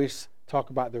 they always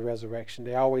talk about the resurrection.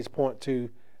 They always point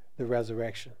to the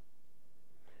resurrection.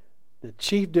 The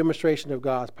chief demonstration of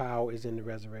God's power is in the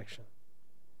resurrection.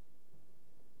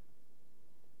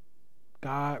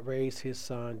 God raised his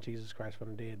son, Jesus Christ,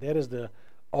 from the dead. That is the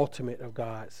ultimate of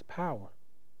God's power.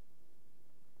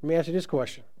 Let me ask you this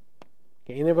question.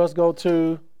 Can any of us go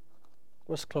to,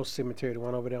 what's the closest cemetery? The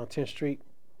one over there on 10th Street?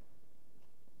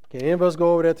 Can any of us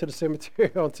go over there to the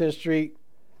cemetery on 10th Street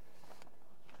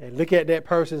and look at that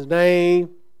person's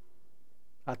name?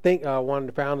 I think one of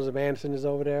the founders of Anderson is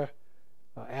over there.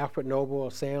 Alfred Noble or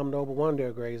Sam Noble, one of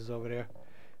their graves is over there.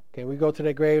 Can we go to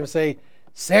that grave and say,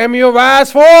 Samuel,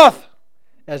 rise forth,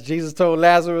 as Jesus told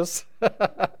Lazarus?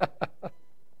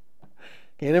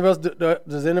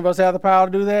 Does any of us have the power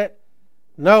to do that?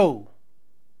 No.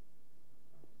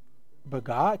 But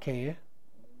God can.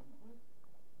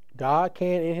 God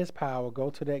can, in his power,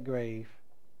 go to that grave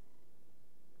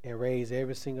and raise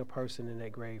every single person in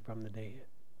that grave from the dead.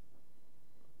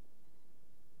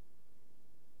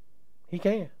 He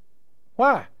can.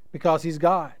 Why? Because he's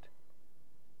God.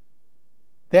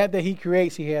 That he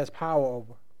creates, he has power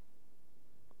over.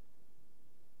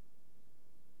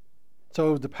 So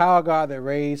it was the power of God that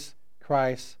raised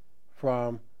Christ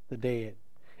from the dead.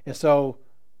 And so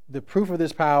the proof of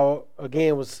this power,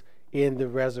 again, was in the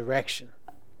resurrection.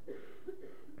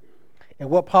 And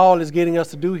what Paul is getting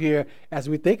us to do here, as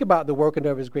we think about the working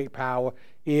of his great power,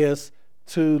 is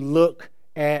to look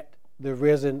at the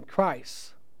risen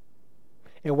Christ.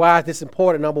 And why is this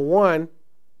important? Number one,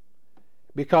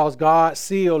 because God's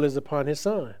seal is upon his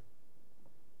Son.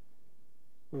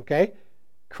 Okay?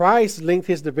 Christ linked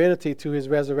his divinity to his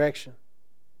resurrection.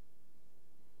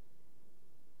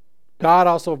 God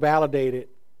also validated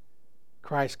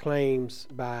Christ's claims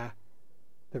by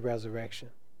the resurrection.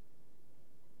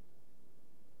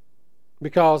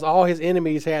 Because all his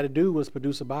enemies had to do was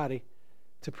produce a body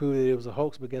to prove that it was a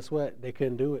hoax. But guess what? They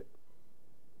couldn't do it.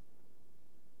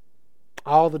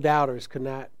 All the doubters could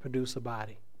not produce a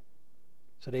body.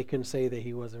 So they couldn't say that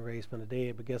he wasn't raised from the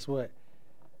dead. But guess what?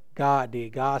 God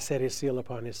did. God set his seal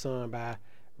upon his Son by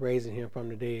raising him from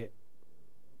the dead.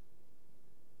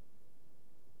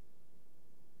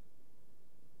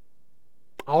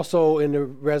 Also in the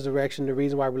resurrection, the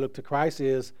reason why we look to Christ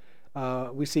is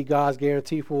we see God's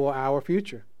guarantee for our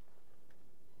future.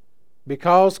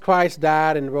 Because Christ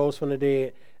died and rose from the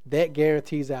dead, that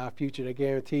guarantees our future. That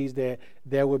guarantees that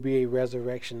there will be a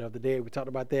resurrection of the dead. We talked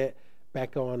about that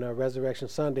back on Resurrection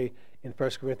Sunday in 1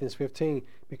 Corinthians 15.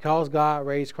 Because God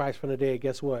raised Christ from the dead,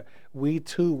 guess what? We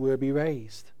too will be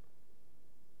raised.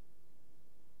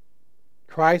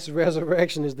 Christ's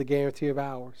resurrection is the guarantee of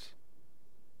ours.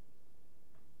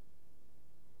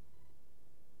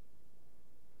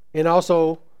 And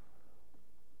also,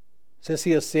 since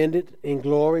he ascended in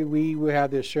glory, we will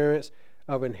have the assurance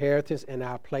of inheritance and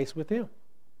our place with him.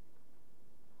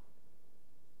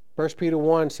 1 Peter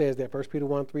 1 says that, 1 Peter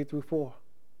 1, 3 through 4,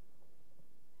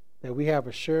 that we have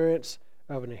assurance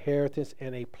of an inheritance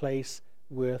and a place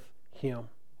with him.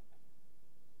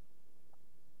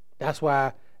 That's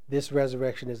why this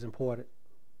resurrection is important.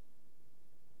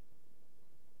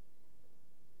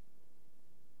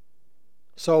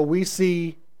 So we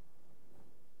see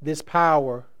this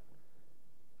power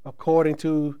according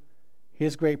to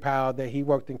his great power that he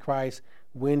worked in Christ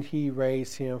when he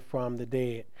raised him from the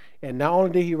dead. And not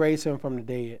only did he raise him from the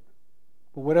dead,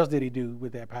 but what else did he do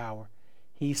with that power?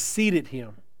 He seated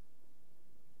him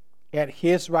at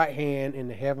his right hand in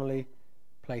the heavenly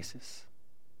places.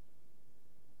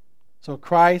 So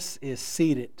Christ is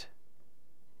seated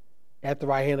at the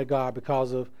right hand of God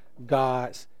because of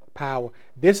God's power.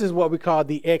 This is what we call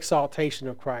the exaltation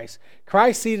of Christ.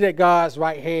 Christ seated at God's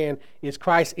right hand is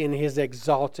Christ in his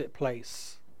exalted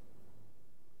place.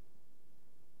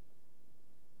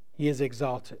 He is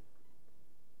exalted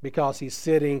because he's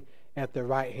sitting at the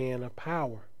right hand of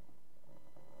power.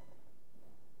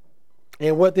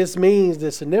 And what this means,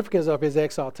 the significance of his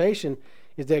exaltation,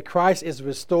 is that Christ is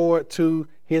restored to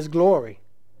his glory.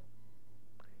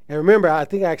 And remember, I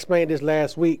think I explained this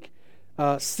last week.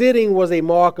 Sitting was a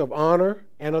mark of honor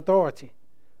and authority,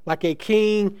 like a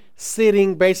king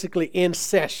sitting basically in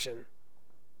session.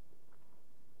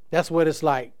 That's what it's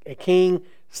like. A king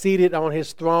seated on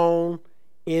his throne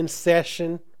in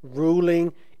session,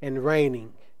 ruling and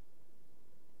reigning.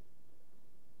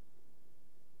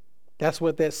 That's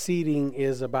what that seating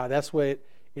is about. That's what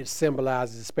it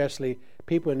symbolizes, especially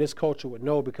people in this culture would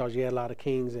know because you had a lot of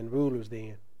kings and rulers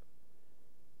then.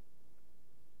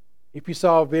 If you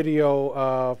saw a video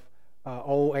of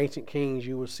old ancient kings,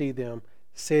 you will see them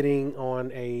sitting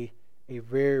on a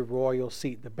very royal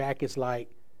seat. The back is like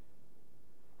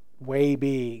way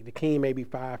big. The king may be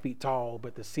 5 feet tall,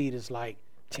 but the seat is like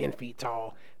 10 feet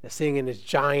tall. They're sitting in this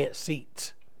giant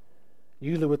seat,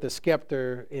 usually with the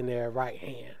scepter in their right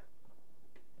hand,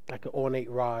 like an ornate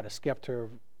rod, a scepter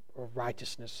of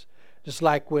righteousness. Just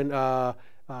like when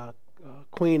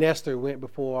Queen Esther went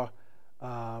before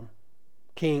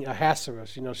King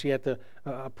Ahasuerus, she had to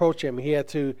approach him. He had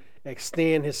to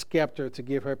extend his scepter to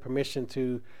give her permission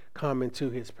to come into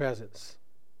his presence.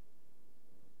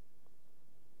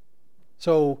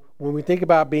 So when we think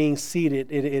about being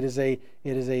seated, it is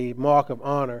a mark of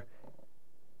honor.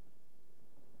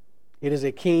 It is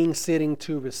a king sitting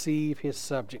to receive his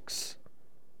subjects.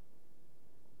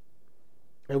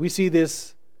 And we see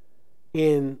this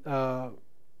in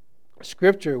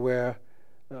Scripture where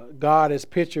God is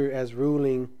pictured as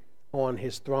ruling on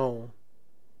his throne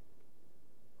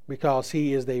because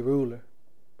he is the ruler.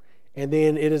 And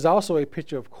then it is also a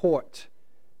picture of court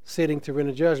sitting to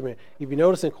render judgment. If you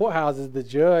notice in courthouses, the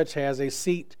judge has a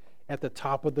seat at the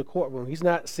top of the courtroom. He's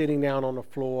not sitting down on the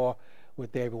floor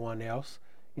with everyone else.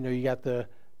 You know, you got the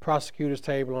prosecutor's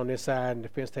table on this side and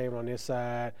defense table on this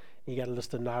side. You got a little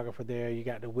stenographer there. You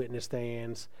got the witness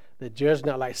stands. The judge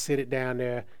not like seated down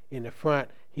there in the front.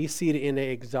 He's seated in an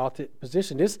exalted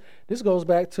position. This goes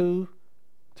back to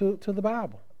the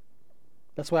Bible.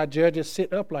 That's why judges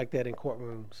sit up like that in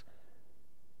courtrooms,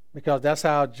 because that's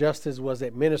how justice was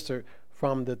administered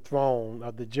from the throne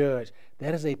of the judge.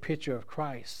 That is a picture of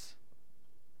Christ.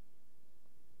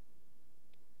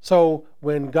 So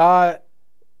when God,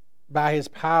 by his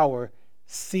power,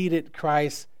 seated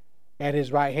Christ at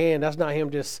his right hand, that's not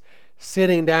him just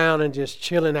sitting down and just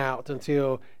chilling out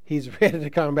until he's ready to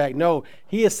come back. No,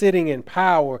 he is sitting in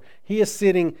power. He is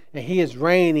sitting and he is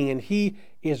reigning and he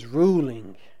is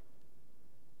ruling.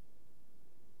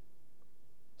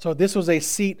 So this was a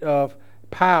seat of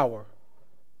power.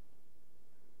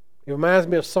 It reminds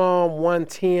me of Psalm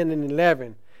 110 and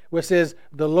 11, where it says,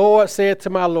 "The Lord said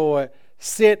to my Lord,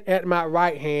 sit at my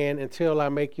right hand until I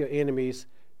make your enemies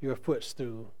your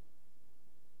footstool."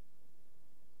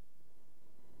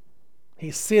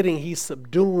 He's sitting, he's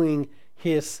subduing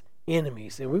his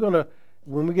enemies. And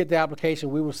when we get the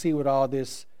application, we will see what all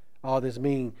this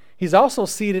means. He's also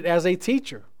seated as a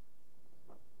teacher.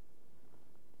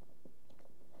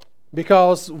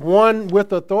 Because one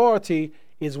with authority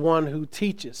is one who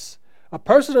teaches. A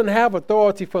person doesn't have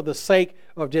authority for the sake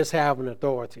of just having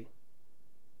authority.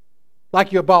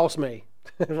 Like your boss may,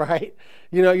 right?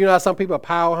 You know how some people are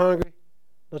power hungry?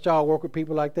 Don't y'all work with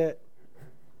people like that?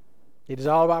 It is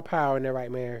all about power in their right,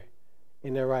 Mary,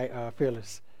 in their right,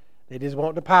 Phyllis. They just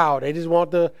want the power. They just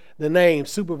want the name,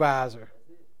 supervisor.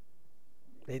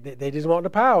 They just want the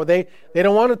power. They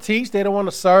don't want to teach. They don't want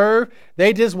to serve.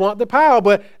 They just want the power.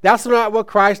 But that's not what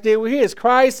Christ did with his.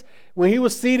 Christ, when he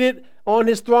was seated on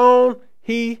his throne,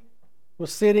 he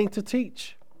was sitting to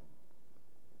teach.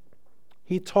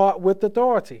 He taught with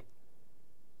authority.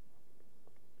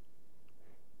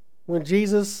 When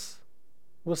Jesus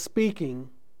was speaking,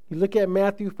 you look at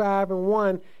Matthew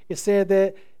 5:1, it said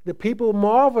that the people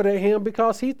marveled at him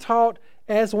because he taught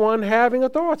as one having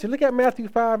authority. Look at Matthew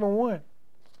 5:1.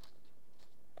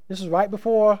 This is right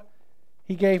before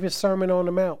he gave his Sermon on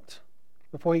the Mount,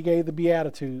 before he gave the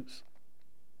Beatitudes.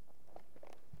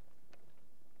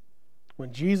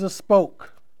 When Jesus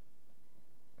spoke,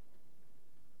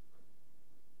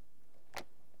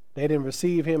 they didn't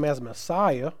receive him as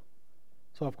Messiah,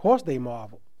 so of course they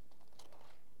marveled.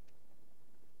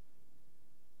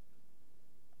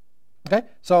 Okay,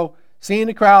 so seeing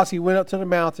the crowds, he went up to the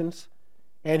mountains,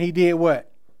 and he did what?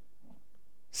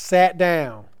 Sat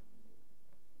down.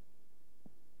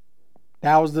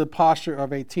 That was the posture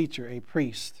of a teacher, a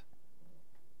priest.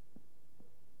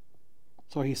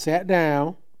 So he sat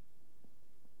down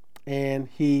and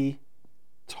he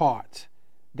taught.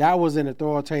 That was an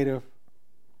authoritative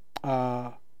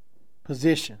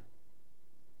position.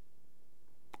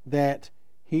 That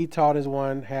he taught as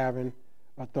one having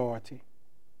authority.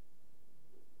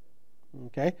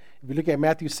 Okay? If you look at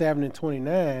Matthew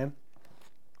 7:29,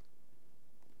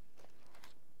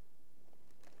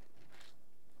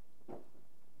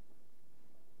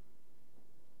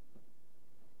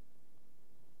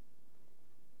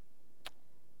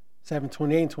 and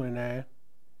 29.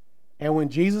 And when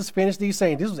Jesus finished these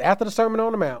sayings, this was after the Sermon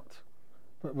on the Mount,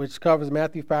 which covers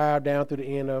Matthew 5 down through the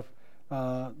end of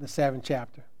the 7th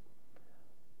chapter.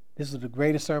 This is the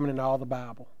greatest sermon in all the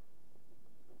Bible.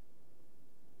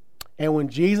 And when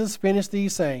Jesus finished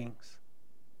these sayings,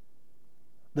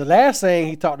 the last saying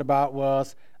he talked about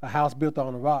was a house built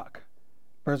on a rock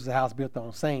versus a house built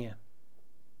on sand.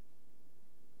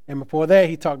 And before that,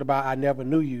 he talked about, I never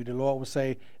knew you. The Lord would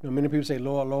say, many people say,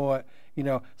 Lord, Lord.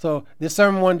 So this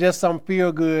sermon wasn't just some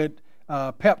feel-good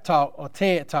pep talk or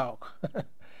TED talk.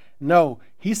 No,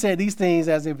 he said these things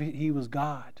as if he was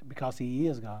God, because he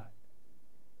is God.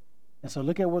 And so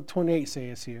look at what 28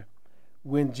 says here.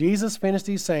 When Jesus finished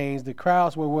these sayings, the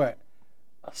crowds were what?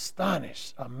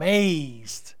 Astonished,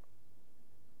 amazed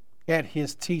at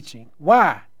his teaching.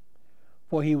 Why?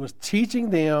 For he was teaching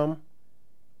them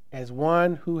as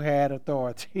one who had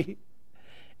authority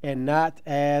and not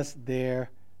as their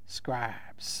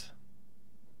scribes.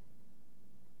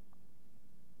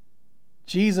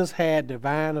 Jesus had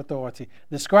divine authority.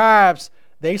 The scribes,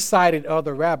 they cited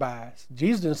other rabbis.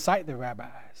 Jesus didn't cite the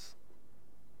rabbis.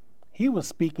 He was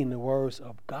speaking the words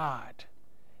of God.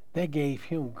 That gave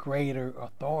him greater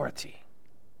authority.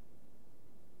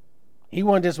 He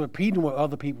wasn't just repeating what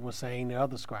other people were saying, the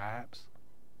other scribes.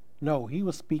 No, he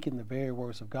was speaking the very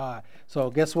words of God. So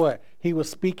guess what? He was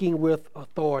speaking with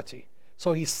authority.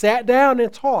 So he sat down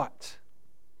and taught.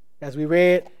 As we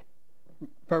read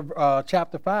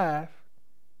chapter 5,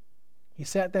 he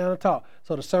sat down and taught.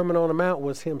 So the Sermon on the Mount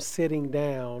was him sitting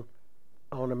down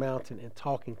on the mountain and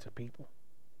talking to people.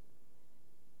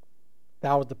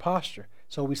 That was the posture.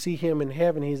 So we see him in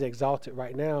heaven. He's exalted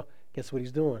right now. Guess what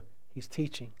he's doing? He's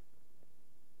teaching.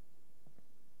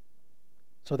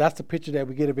 So that's the picture that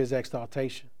we get of his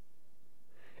exaltation.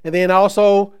 And then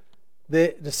also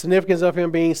the significance of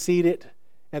him being seated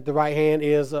at the right hand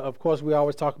is, of course, we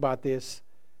always talk about this,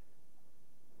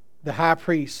 the high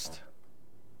priest.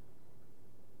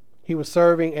 He was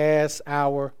serving as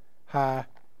our high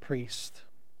priest.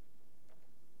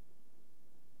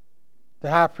 The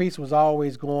high priest was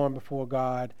always going before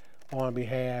God on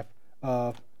behalf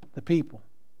of the people.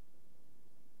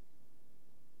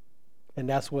 And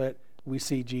that's what we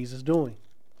see Jesus doing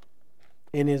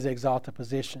in his exalted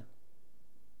position.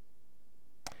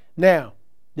 Now,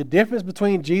 the difference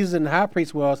between Jesus and the high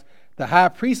priest was the high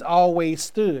priest always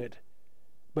stood,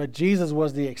 but Jesus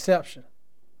was the exception.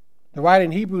 The writer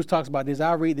in Hebrews talks about this.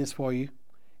 I'll read this for you.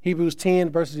 Hebrews 10,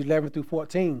 verses 11 through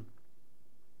 14.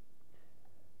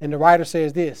 And the writer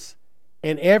says this,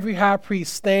 "And every high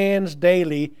priest stands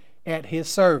daily at his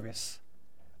service,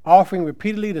 offering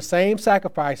repeatedly the same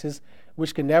sacrifices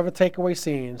which can never take away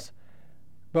sins.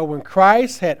 But when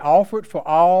Christ had offered for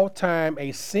all time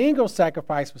a single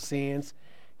sacrifice for sins,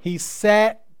 he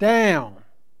sat down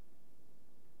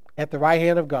at the right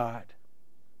hand of God,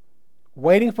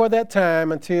 waiting for that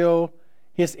time until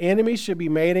his enemies should be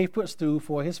made a footstool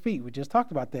for his feet." We just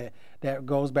talked about that. That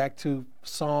goes back to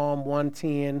Psalm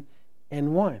 110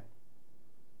 and 1.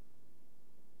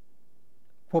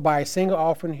 "For by a single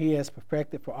offering he has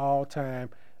perfected for all time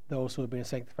those who have been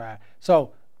sanctified."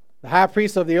 So the high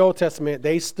priests of the Old Testament,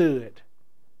 they stood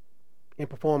in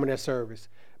performing their service.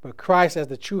 But Christ, as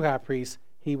the true high priest,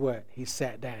 he what? He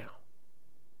sat down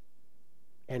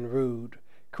and ruled.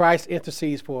 Christ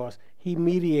intercedes for us. He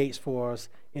mediates for us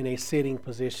in a sitting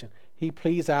position. He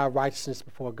pleads our righteousness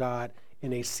before God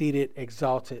in a seated,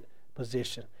 exalted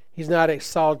position. He's not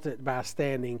exalted by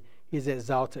standing. He's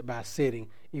exalted by sitting.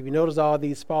 If you notice all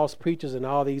these false preachers and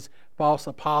all these false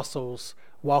apostles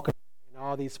walking, and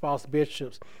all these false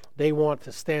bishops, they want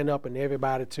to stand up and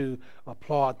everybody to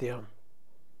applaud them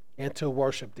and to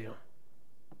worship them.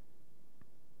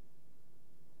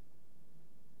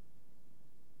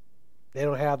 They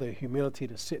don't have the humility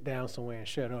to sit down somewhere and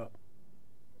shut up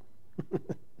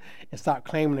and stop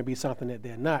claiming to be something that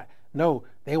they're not. No,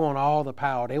 they want all the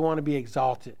power. They want to be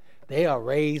exalted. They are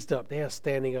raised up. They are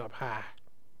standing up high.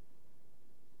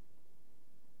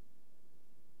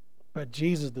 But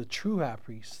Jesus, the true high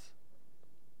priest,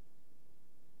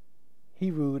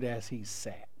 he ruled as he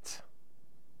sat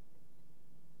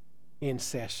in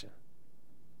session.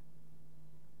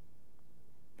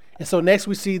 And so next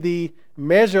we see the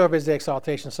measure of his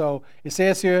exaltation. So it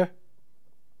says here,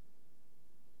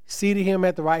 seated him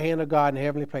at the right hand of God in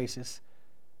heavenly places.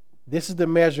 This is the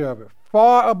measure of it.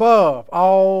 Far above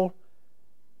all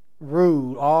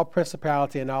rule, all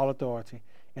principality and all authority,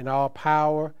 and all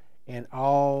power and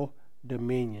all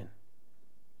dominion.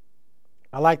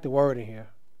 I like the word in here.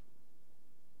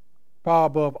 Far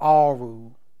above all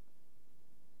rule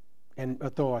and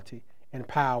authority and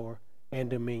power and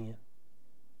dominion,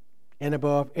 and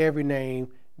above every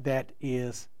name that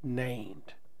is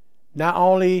named. Not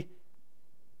only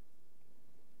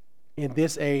in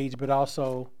this age, but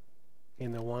also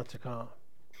in the one to come.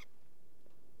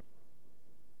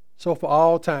 So for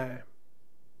all time,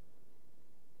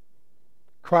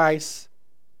 Christ,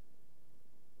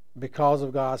 because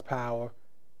of God's power,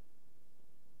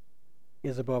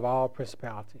 is above all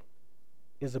principality,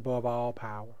 is above all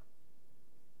power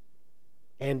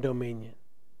and dominion,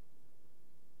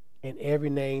 and every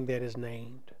name that is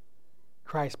named.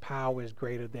 Christ's power is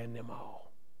greater than them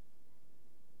all.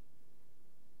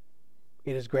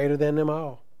 It is greater than them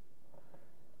all.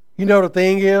 You know, the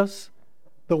thing is,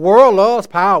 the world loves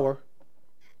power.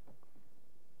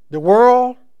 The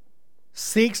world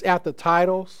seeks after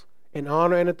titles and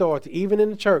honor and authority, even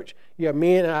in the church. You have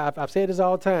men, I've said this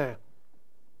all the time,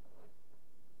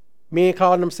 men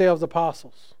calling themselves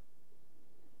apostles.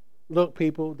 Look,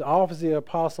 people, the office of the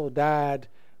apostle died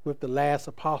with the last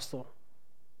apostle.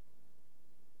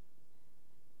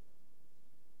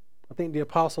 I think the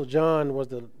apostle John was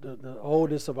the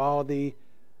oldest of all the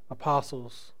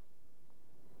apostles.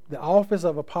 The office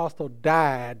of apostle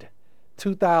died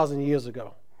 2,000 years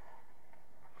ago.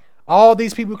 All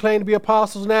these people who claim to be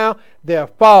apostles now, they're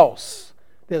false.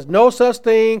 There's no such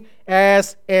thing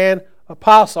as an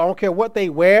apostle. I don't care what they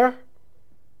wear.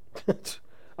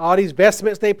 All these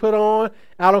vestments they put on.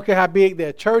 I don't care how big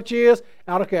their church is.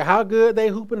 I don't care how good they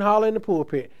hoop and holler in the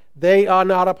pulpit. They are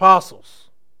not apostles.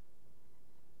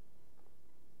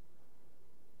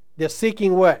 They're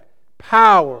seeking what?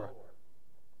 Power.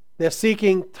 They're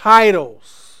seeking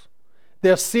titles.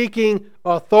 They're seeking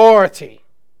authority.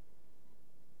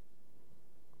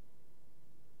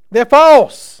 They're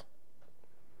false.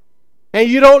 And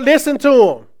you don't listen to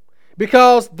them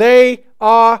because they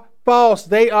are false.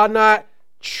 They are not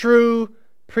true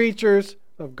preachers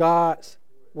of God's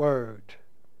word.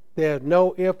 There's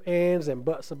no ifs, ands, and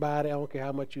buts about it. I don't care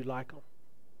how much you like them.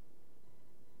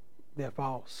 They're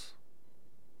false.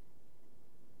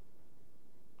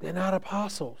 They're not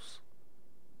apostles.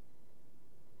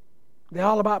 They're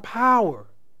all about power.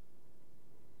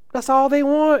 That's all they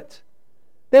want.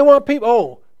 They want people,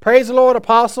 oh, praise the Lord,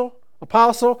 apostle,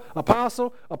 apostle,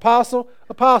 apostle, apostle,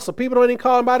 apostle. People don't even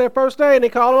call them by their first name. They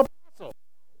call them apostle.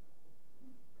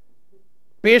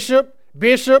 Bishop,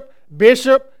 bishop,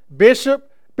 bishop,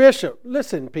 bishop, bishop.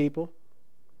 Listen, people.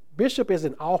 Bishop is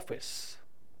an office.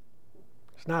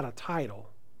 It's not a title.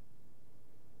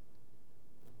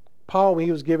 Paul, when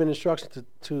he was giving instructions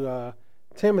to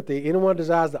Timothy, anyone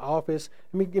desires the office.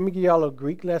 Let me give y'all a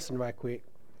Greek lesson right quick.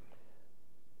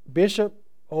 Bishop,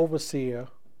 overseer,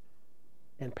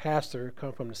 and pastor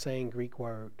come from the same Greek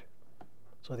word.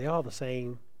 So they're all the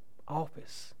same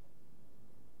office.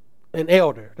 An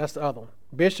elder, that's the other one.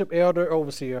 Bishop, elder,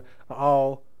 overseer are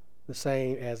all the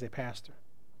same as a pastor.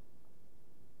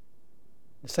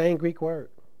 The same Greek word.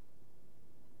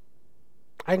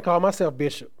 I can call myself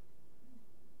bishop.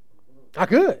 I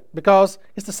could, because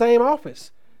it's the same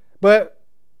office. But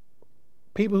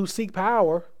people who seek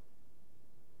power,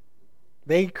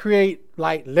 they create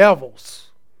like levels.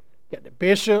 You got the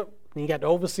bishop, then you got the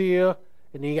overseer,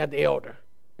 and then you got the elder.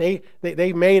 They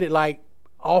made it like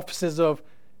offices of,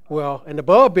 well, and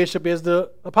above bishop is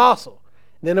the apostle.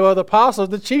 And then the other apostle is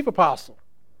the chief apostle.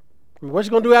 I mean, what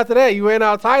you going to do after that? You ran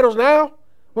out of titles now?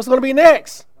 What's going to be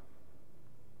next?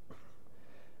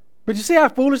 But you see how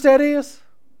foolish that is?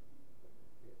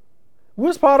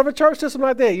 What's part of a church system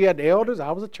like that? You had the elders.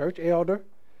 I was a church elder.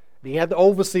 Then you had the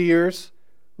overseers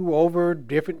who were over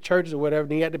different churches or whatever.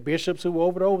 Then you had the bishops who were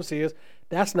over the overseers.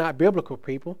 That's not biblical,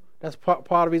 people. That's part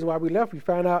of the reason why we left. We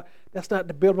found out that's not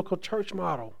the biblical church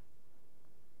model.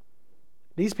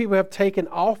 These people have taken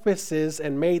offices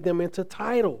and made them into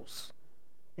titles.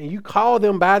 And you call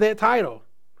them by that title.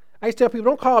 I used to tell people,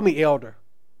 don't call me elder.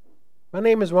 My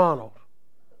name is Ronald.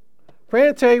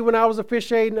 Fran tell you when I was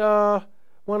officiating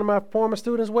one of my former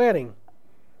students' wedding.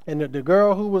 And the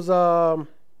girl who was the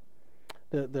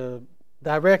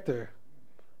director,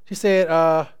 she said,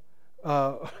 it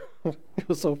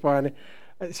was so funny.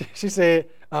 She said,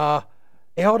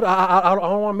 Elder, I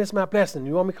don't want to miss my blessing.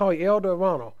 You want me to call you Elder or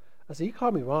Ronald? I said, you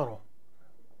call me Ronald.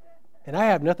 And I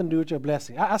have nothing to do with your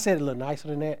blessing. I said it a little nicer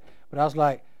than that, but I was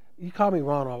like, you call me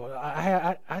Ronald.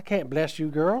 I can't bless you,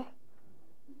 girl.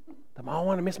 I don't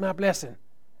want to miss my blessing.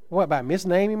 What, by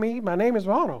misnaming me? My name is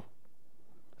Ronald.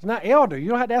 It's not Elder. You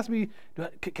don't have to ask me, do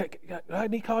I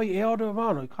need to call you Elder or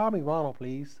Ronald? Call me Ronald,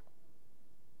 please.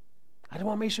 I just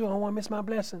want to make sure I don't want to miss my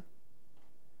blessing.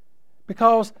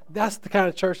 Because that's the kind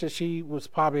of church that she was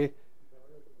probably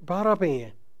brought up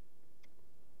in.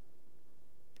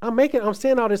 I'm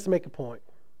saying all this to make a point.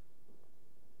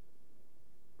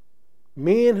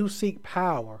 Men who seek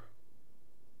power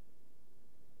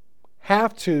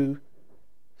have to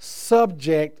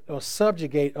subjugate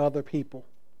other people.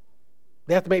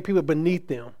 They have to make people beneath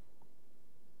them.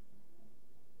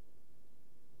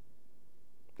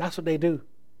 That's what they do.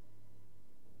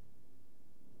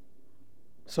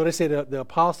 So they say the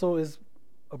apostle is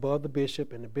above the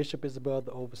bishop, and the bishop is above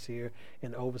the overseer,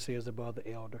 and the overseer is above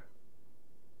the elder.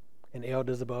 And the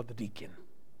elder is above the deacon.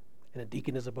 And the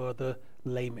deacon is above the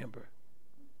lay member.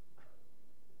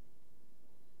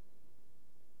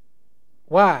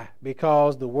 Why?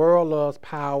 Because the world loves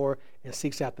power and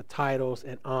seeks after titles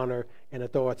and honor and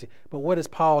authority. But what is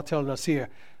Paul telling us here?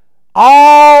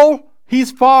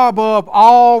 He's far above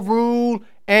all rule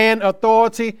and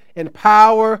authority and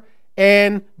power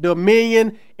and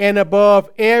dominion and above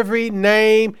every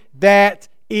name that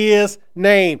is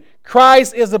named.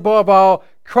 Christ is above all.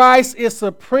 Christ is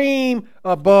supreme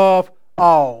above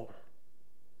all.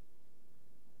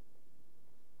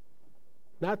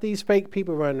 Not these fake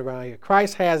people running around here.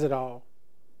 Christ has it all.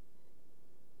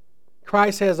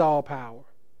 Christ has all power.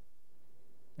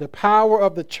 The power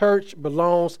of the church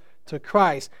belongs to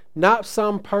Christ, not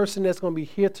some person that's going to be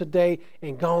here today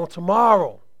and gone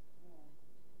tomorrow.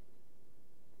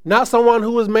 Not someone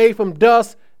who was made from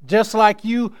dust just like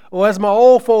you, or as my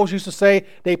old folks used to say,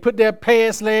 they put their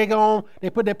pants on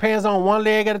one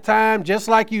leg at a time, just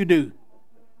like you do.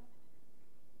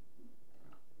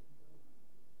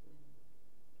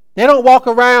 They don't walk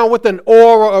around with an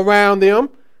aura around them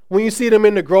when you see them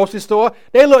in the grocery store.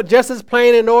 They look just as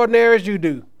plain and ordinary as you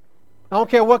do. I don't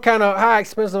care what kind of high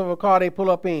expensive of a car they pull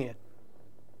up in.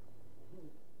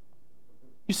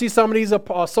 You see some of these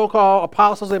so-called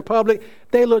apostles in public,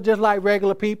 they look just like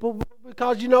regular people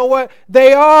because you know what?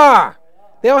 They are.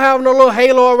 They don't have no little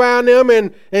halo around them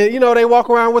and they walk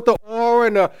around with the aura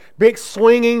and a big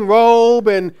swinging robe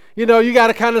and, you got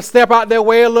to kind of step out their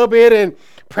way a little bit and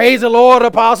praise the Lord,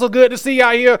 apostle. Good to see you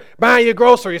out here buying your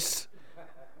groceries.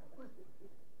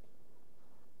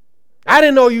 I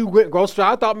didn't know you went grocery.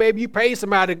 I thought maybe you paid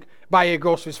somebody to buy your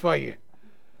groceries for you.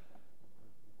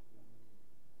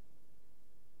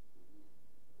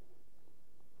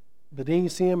 But then you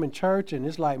see them in church, and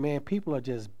it's like, man, people are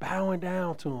just bowing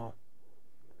down to them,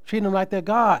 treating them like they're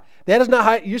God. That is not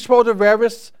how you're supposed to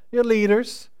reverence your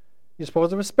leaders. You're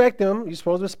supposed to respect them. You're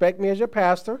supposed to respect me as your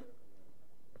pastor.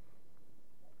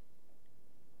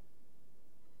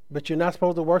 But you're not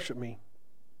supposed to worship me.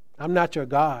 I'm not your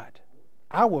God.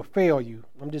 I will fail you.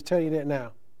 I'm just telling you that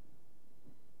now.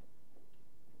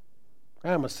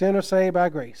 I am a sinner saved by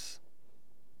grace.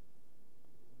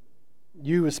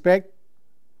 You respect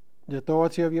the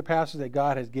authority of your pastors that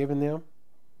God has given them.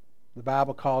 The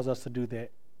Bible calls us to do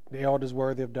that. The elders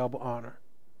worthy of double honor.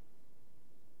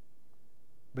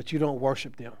 But you don't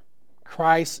worship them.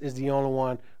 Christ is the only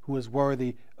one who is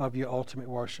worthy of your ultimate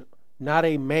worship. Not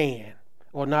a man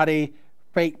or not a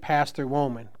fake pastor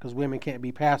woman, because women can't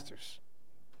be pastors.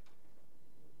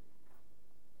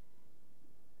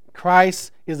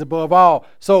 Christ is above all.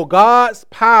 So God's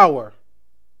power,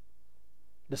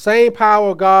 the same power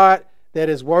of God that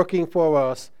is working for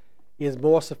us, is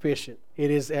more sufficient.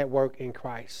 It is at work in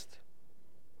Christ.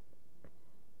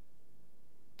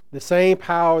 The same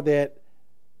power that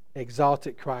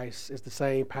exalted Christ is the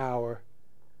same power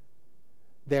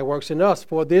that works in us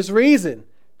for this reason,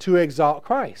 to exalt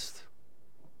Christ.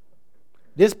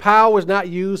 This power is not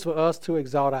used for us to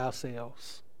exalt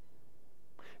ourselves.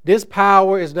 This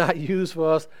power is not used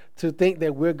for us to think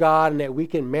that we're God and that we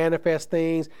can manifest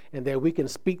things and that we can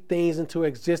speak things into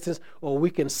existence or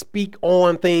we can speak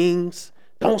on things.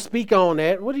 Don't speak on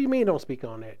that. What do you mean don't speak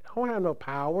on that? I don't have no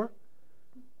power.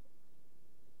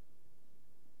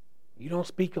 You don't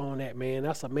speak on that, man.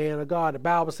 That's a man of God. The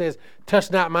Bible says,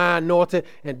 touch not my anointed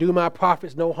and do my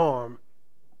prophets no harm.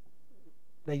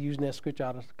 They're using that scripture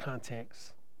out of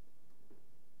context.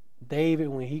 David,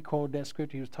 when he quoted that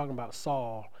scripture, he was talking about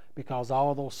Saul, because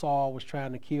although Saul was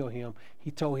trying to kill him, he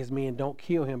told his men, don't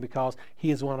kill him because he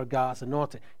is one of God's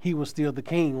anointed. He was still the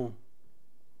king.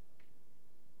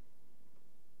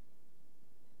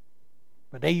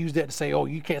 But they used that to say, oh,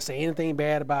 you can't say anything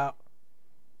bad about,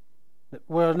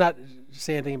 well, not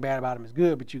say anything bad about him is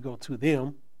good, but you go to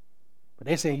them. But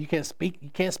they're saying you can't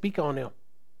speak on them.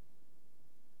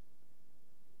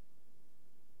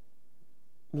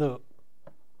 Look,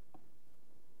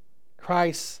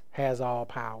 Christ has all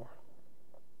power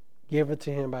given to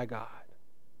him by God.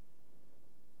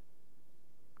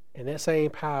 And that same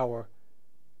power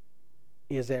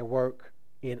is at work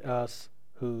in us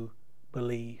who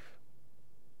believe.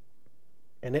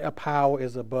 And that power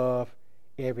is above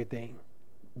everything.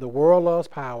 The world loves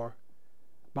power,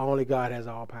 but only God has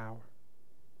all power.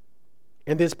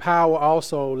 And this power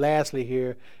also, lastly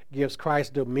here, gives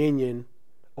Christ dominion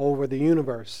over the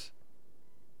universe.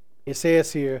 It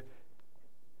says here,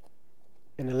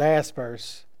 in the last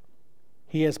verse,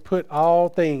 he has put all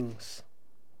things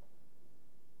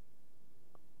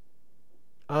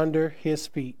under his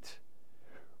feet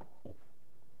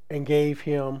and gave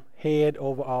him head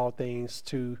over all things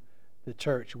to the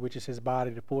church, which is his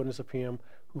body, the fullness of him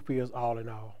who fills all in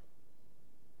all.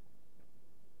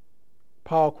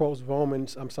 Paul quotes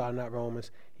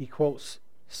he quotes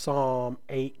Psalm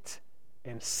 8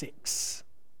 and 6.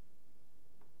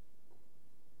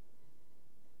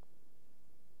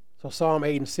 So Psalm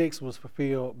 8 and 6 was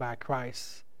fulfilled by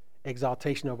Christ's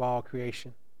exaltation of all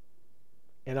creation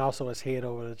and also as head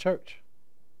over the church.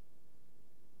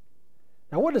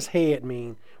 Now, what does head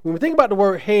mean? When we think about the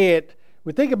word head,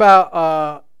 we think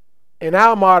about, in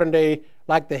our modern day,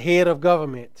 like the head of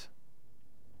government.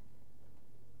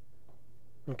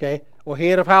 Okay? Or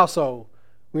head of household.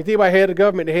 When you think about head of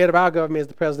government, the head of our government is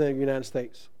the President of the United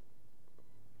States.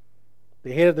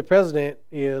 The head of the President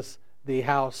is the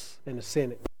House and the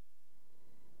Senate.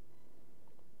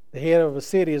 The head of a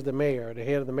city is the mayor. The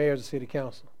head of the mayor is the city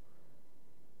council.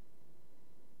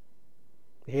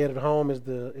 The head of the home is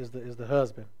the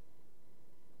husband.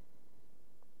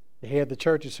 The head of the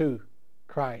church is who?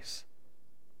 Christ.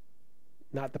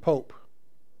 Not the Pope.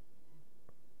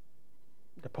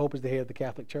 The Pope is the head of the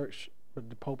Catholic Church, but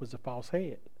the Pope is a false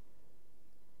head.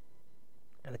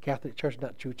 And the Catholic Church is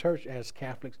not true church, as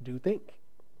Catholics do think.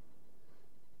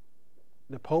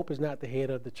 The Pope is not the head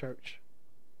of the church.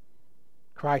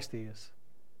 Christ is.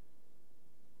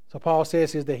 So Paul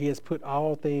says is that he has put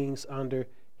all things under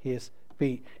his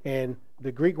feet. And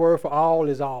the Greek word for all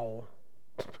is all.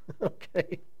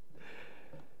 Okay?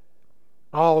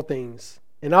 All things.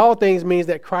 And all things means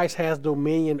that Christ has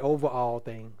dominion over all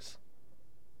things.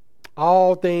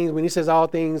 All things, when he says all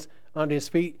things under his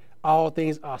feet, all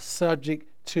things are subject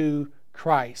to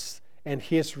Christ and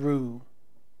his rule.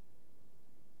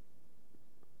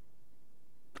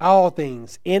 All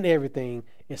things, in everything,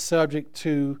 is subject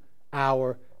to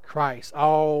our Christ.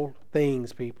 All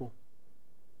things, people.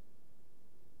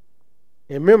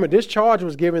 And remember, this charge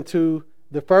was given to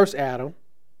the first Adam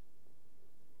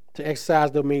to exercise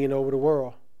dominion over the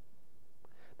world.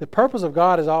 The purpose of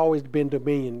God has always been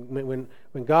dominion.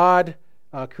 When God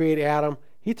created Adam,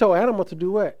 he told Adam to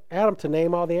do what? Adam to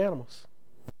name all the animals.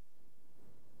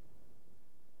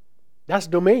 That's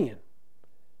dominion.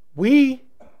 We,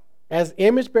 as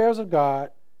image bearers of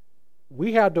God,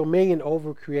 we have dominion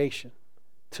over creation,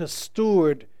 to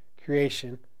steward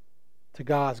creation to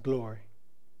God's glory.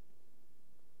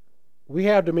 We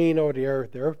have dominion over the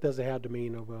earth. The earth doesn't have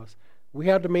dominion over us. We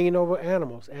have dominion over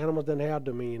animals. Animals don't have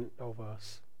dominion over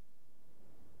us.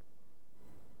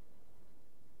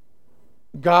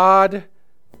 God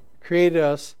created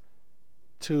us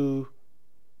to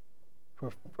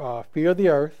fill the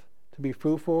earth, to be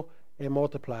fruitful and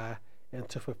multiply, and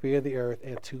to fulfill the earth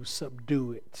and to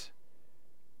subdue it,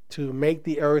 to make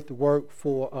the earth work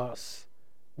for us.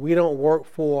 We don't work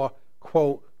for,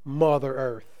 quote, Mother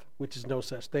Earth, which is no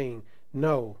such thing.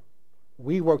 No,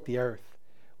 we work the earth.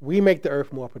 We make the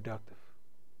earth more productive.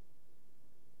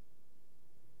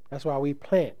 That's why we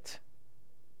plant.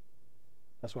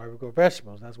 That's why we grow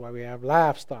vegetables. That's why we have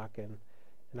livestock and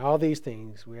all these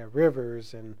things. We have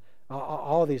rivers and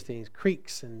all these things,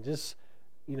 creeks, and just,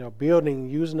 building,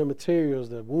 using the materials,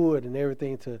 the wood and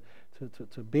everything to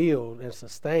build and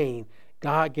sustain.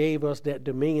 God gave us that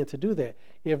dominion to do that.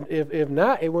 If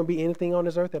not, it wouldn't be anything on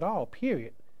this earth at all,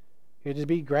 period. It'd just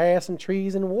be grass and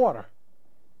trees and water.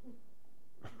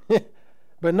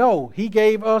 But no, he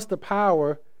gave us the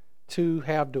power to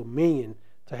have dominion,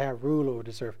 to have rule over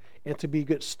this earth, and to be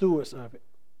good stewards of it.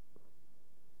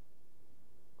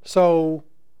 So,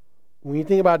 when you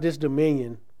think about this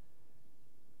dominion,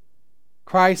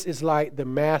 Christ is like the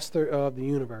master of the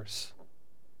universe.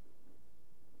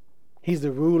 He's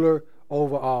the ruler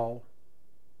over all,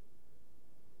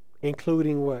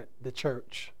 including what? The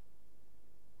church.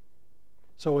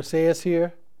 So it says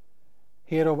here,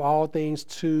 head of all things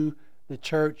to the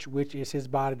church, which is his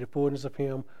body, the fullness of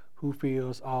him who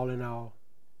fills all in all.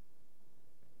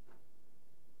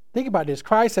 Think about this.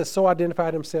 Christ has so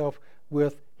identified himself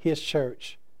with his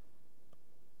church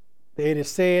that it is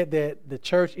said that the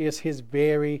church is his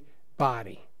very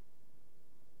body.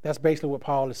 That's basically what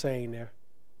Paul is saying there.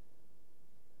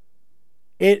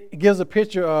 It gives a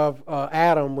picture of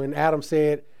Adam when Adam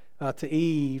said to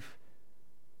Eve,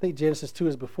 I think Genesis 2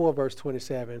 is before verse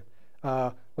 27,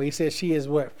 where he says she is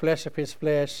what? Flesh of his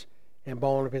flesh and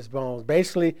bone of his bones.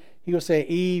 Basically, he was saying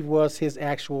Eve was his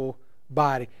actual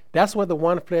body. That's where the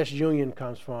one flesh union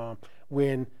comes from.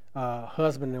 When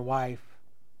husband and wife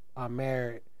are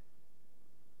married,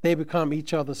 they become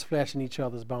each other's flesh and each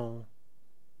other's bone.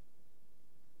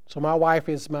 So my wife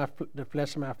is the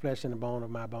flesh of my flesh and the bone of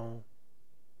my bone.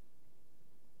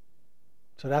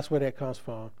 So that's where that comes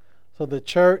from. So the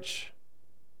church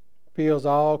feels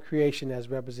all creation as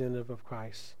representative of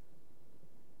Christ.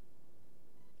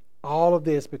 All of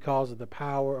this because of the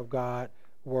power of God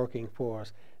working for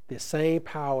us. The same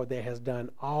power that has done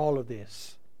all of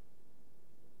this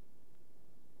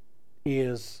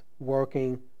is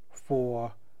working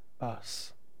for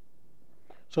us.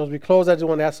 So as we close, I just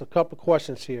want to ask a couple of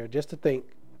questions here, just to think.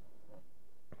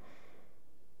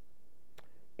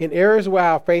 In areas where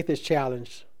our faith is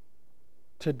challenged,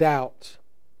 to doubt,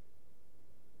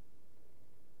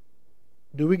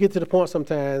 do we get to the point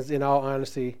sometimes, in all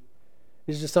honesty,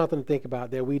 it's just something to think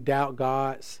about, that we doubt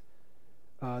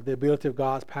the ability of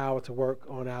God's power to work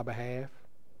on our behalf?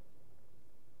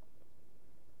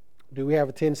 Do we have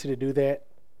a tendency to do that?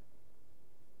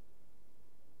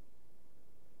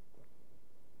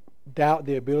 Doubt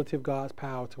the ability of God's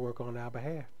power to work on our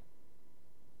behalf?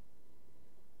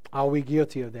 Are we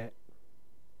guilty of that?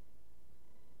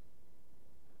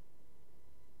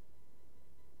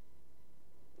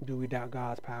 do we doubt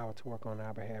God's power to work on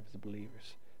our behalf as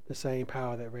believers? The same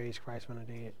power that raised Christ from the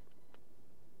dead.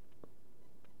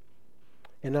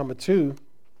 And number 2,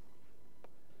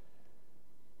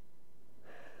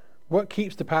 what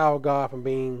keeps the power of God from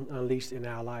being unleashed in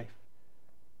our life?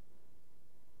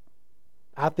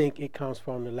 I think it comes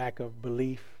from the lack of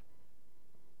belief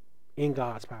in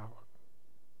God's power.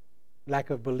 Lack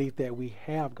of belief that we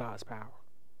have God's power.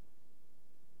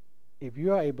 If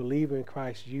you are a believer in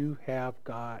Christ, you have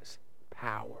God's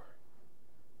power.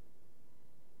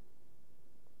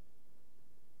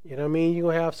 You know what I mean? You're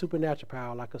going to have supernatural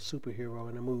power like a superhero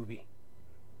in a movie.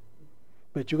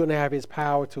 But you're going to have his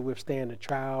power to withstand the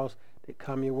trials that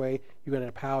come your way. You're going to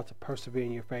have power to persevere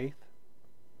in your faith.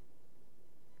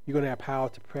 You're going to have power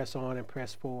to press on and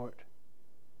press forward.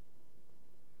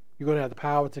 You're going to have the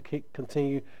power to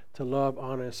continue to love,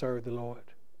 honor, and serve the Lord.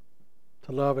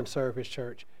 To love and serve his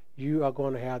church. You are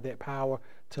going to have that power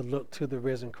to look to the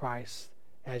risen Christ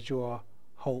as your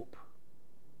hope.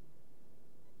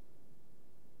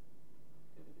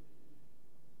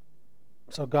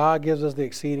 So God gives us the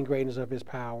exceeding greatness of his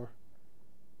power,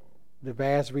 the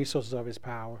vast resources of his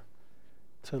power,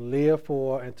 to live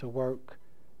for and to work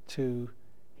to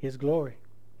his glory.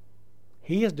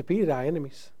 He has defeated our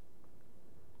enemies.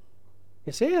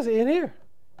 It says in here,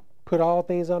 put all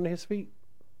things under his feet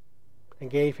and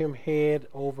gave him head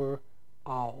over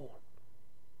all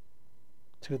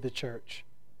to the church.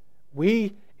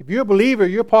 If you're a believer,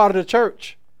 you're part of the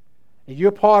church. And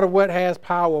you're part of what has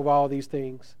power of all these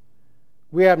things.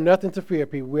 We have nothing to fear,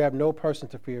 people. We have no person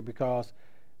to fear because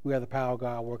we have the power of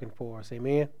God working for us.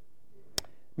 Amen?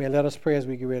 Man, let us pray as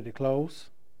we get ready to close.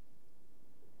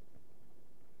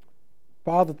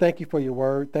 Father, thank you for your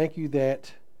word. Thank you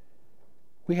that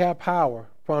we have power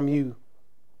from you.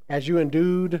 As you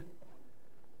endued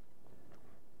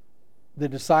the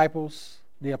disciples,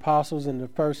 the apostles in the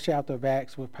first chapter of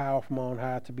Acts with power from on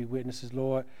high to be witnesses,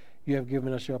 Lord, you have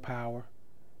given us your power,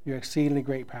 your exceedingly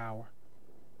great power.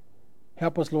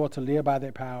 Help us, Lord, to live by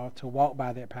that power, to walk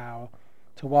by that power,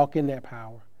 to walk in that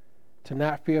power, to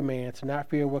not fear man, to not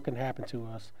fear what can happen to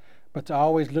us, but to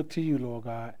always look to you, Lord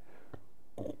God,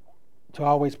 to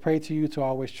always pray to you, to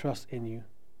always trust in you,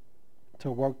 to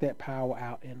work that power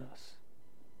out in us.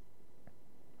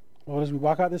 Lord, as we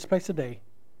walk out this place today,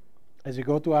 as we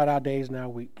go throughout our days and our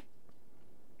week,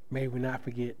 may we not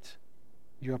forget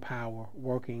your power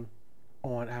working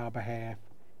on our behalf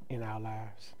in our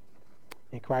lives.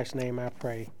 In Christ's name I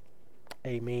pray.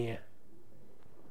 Amen.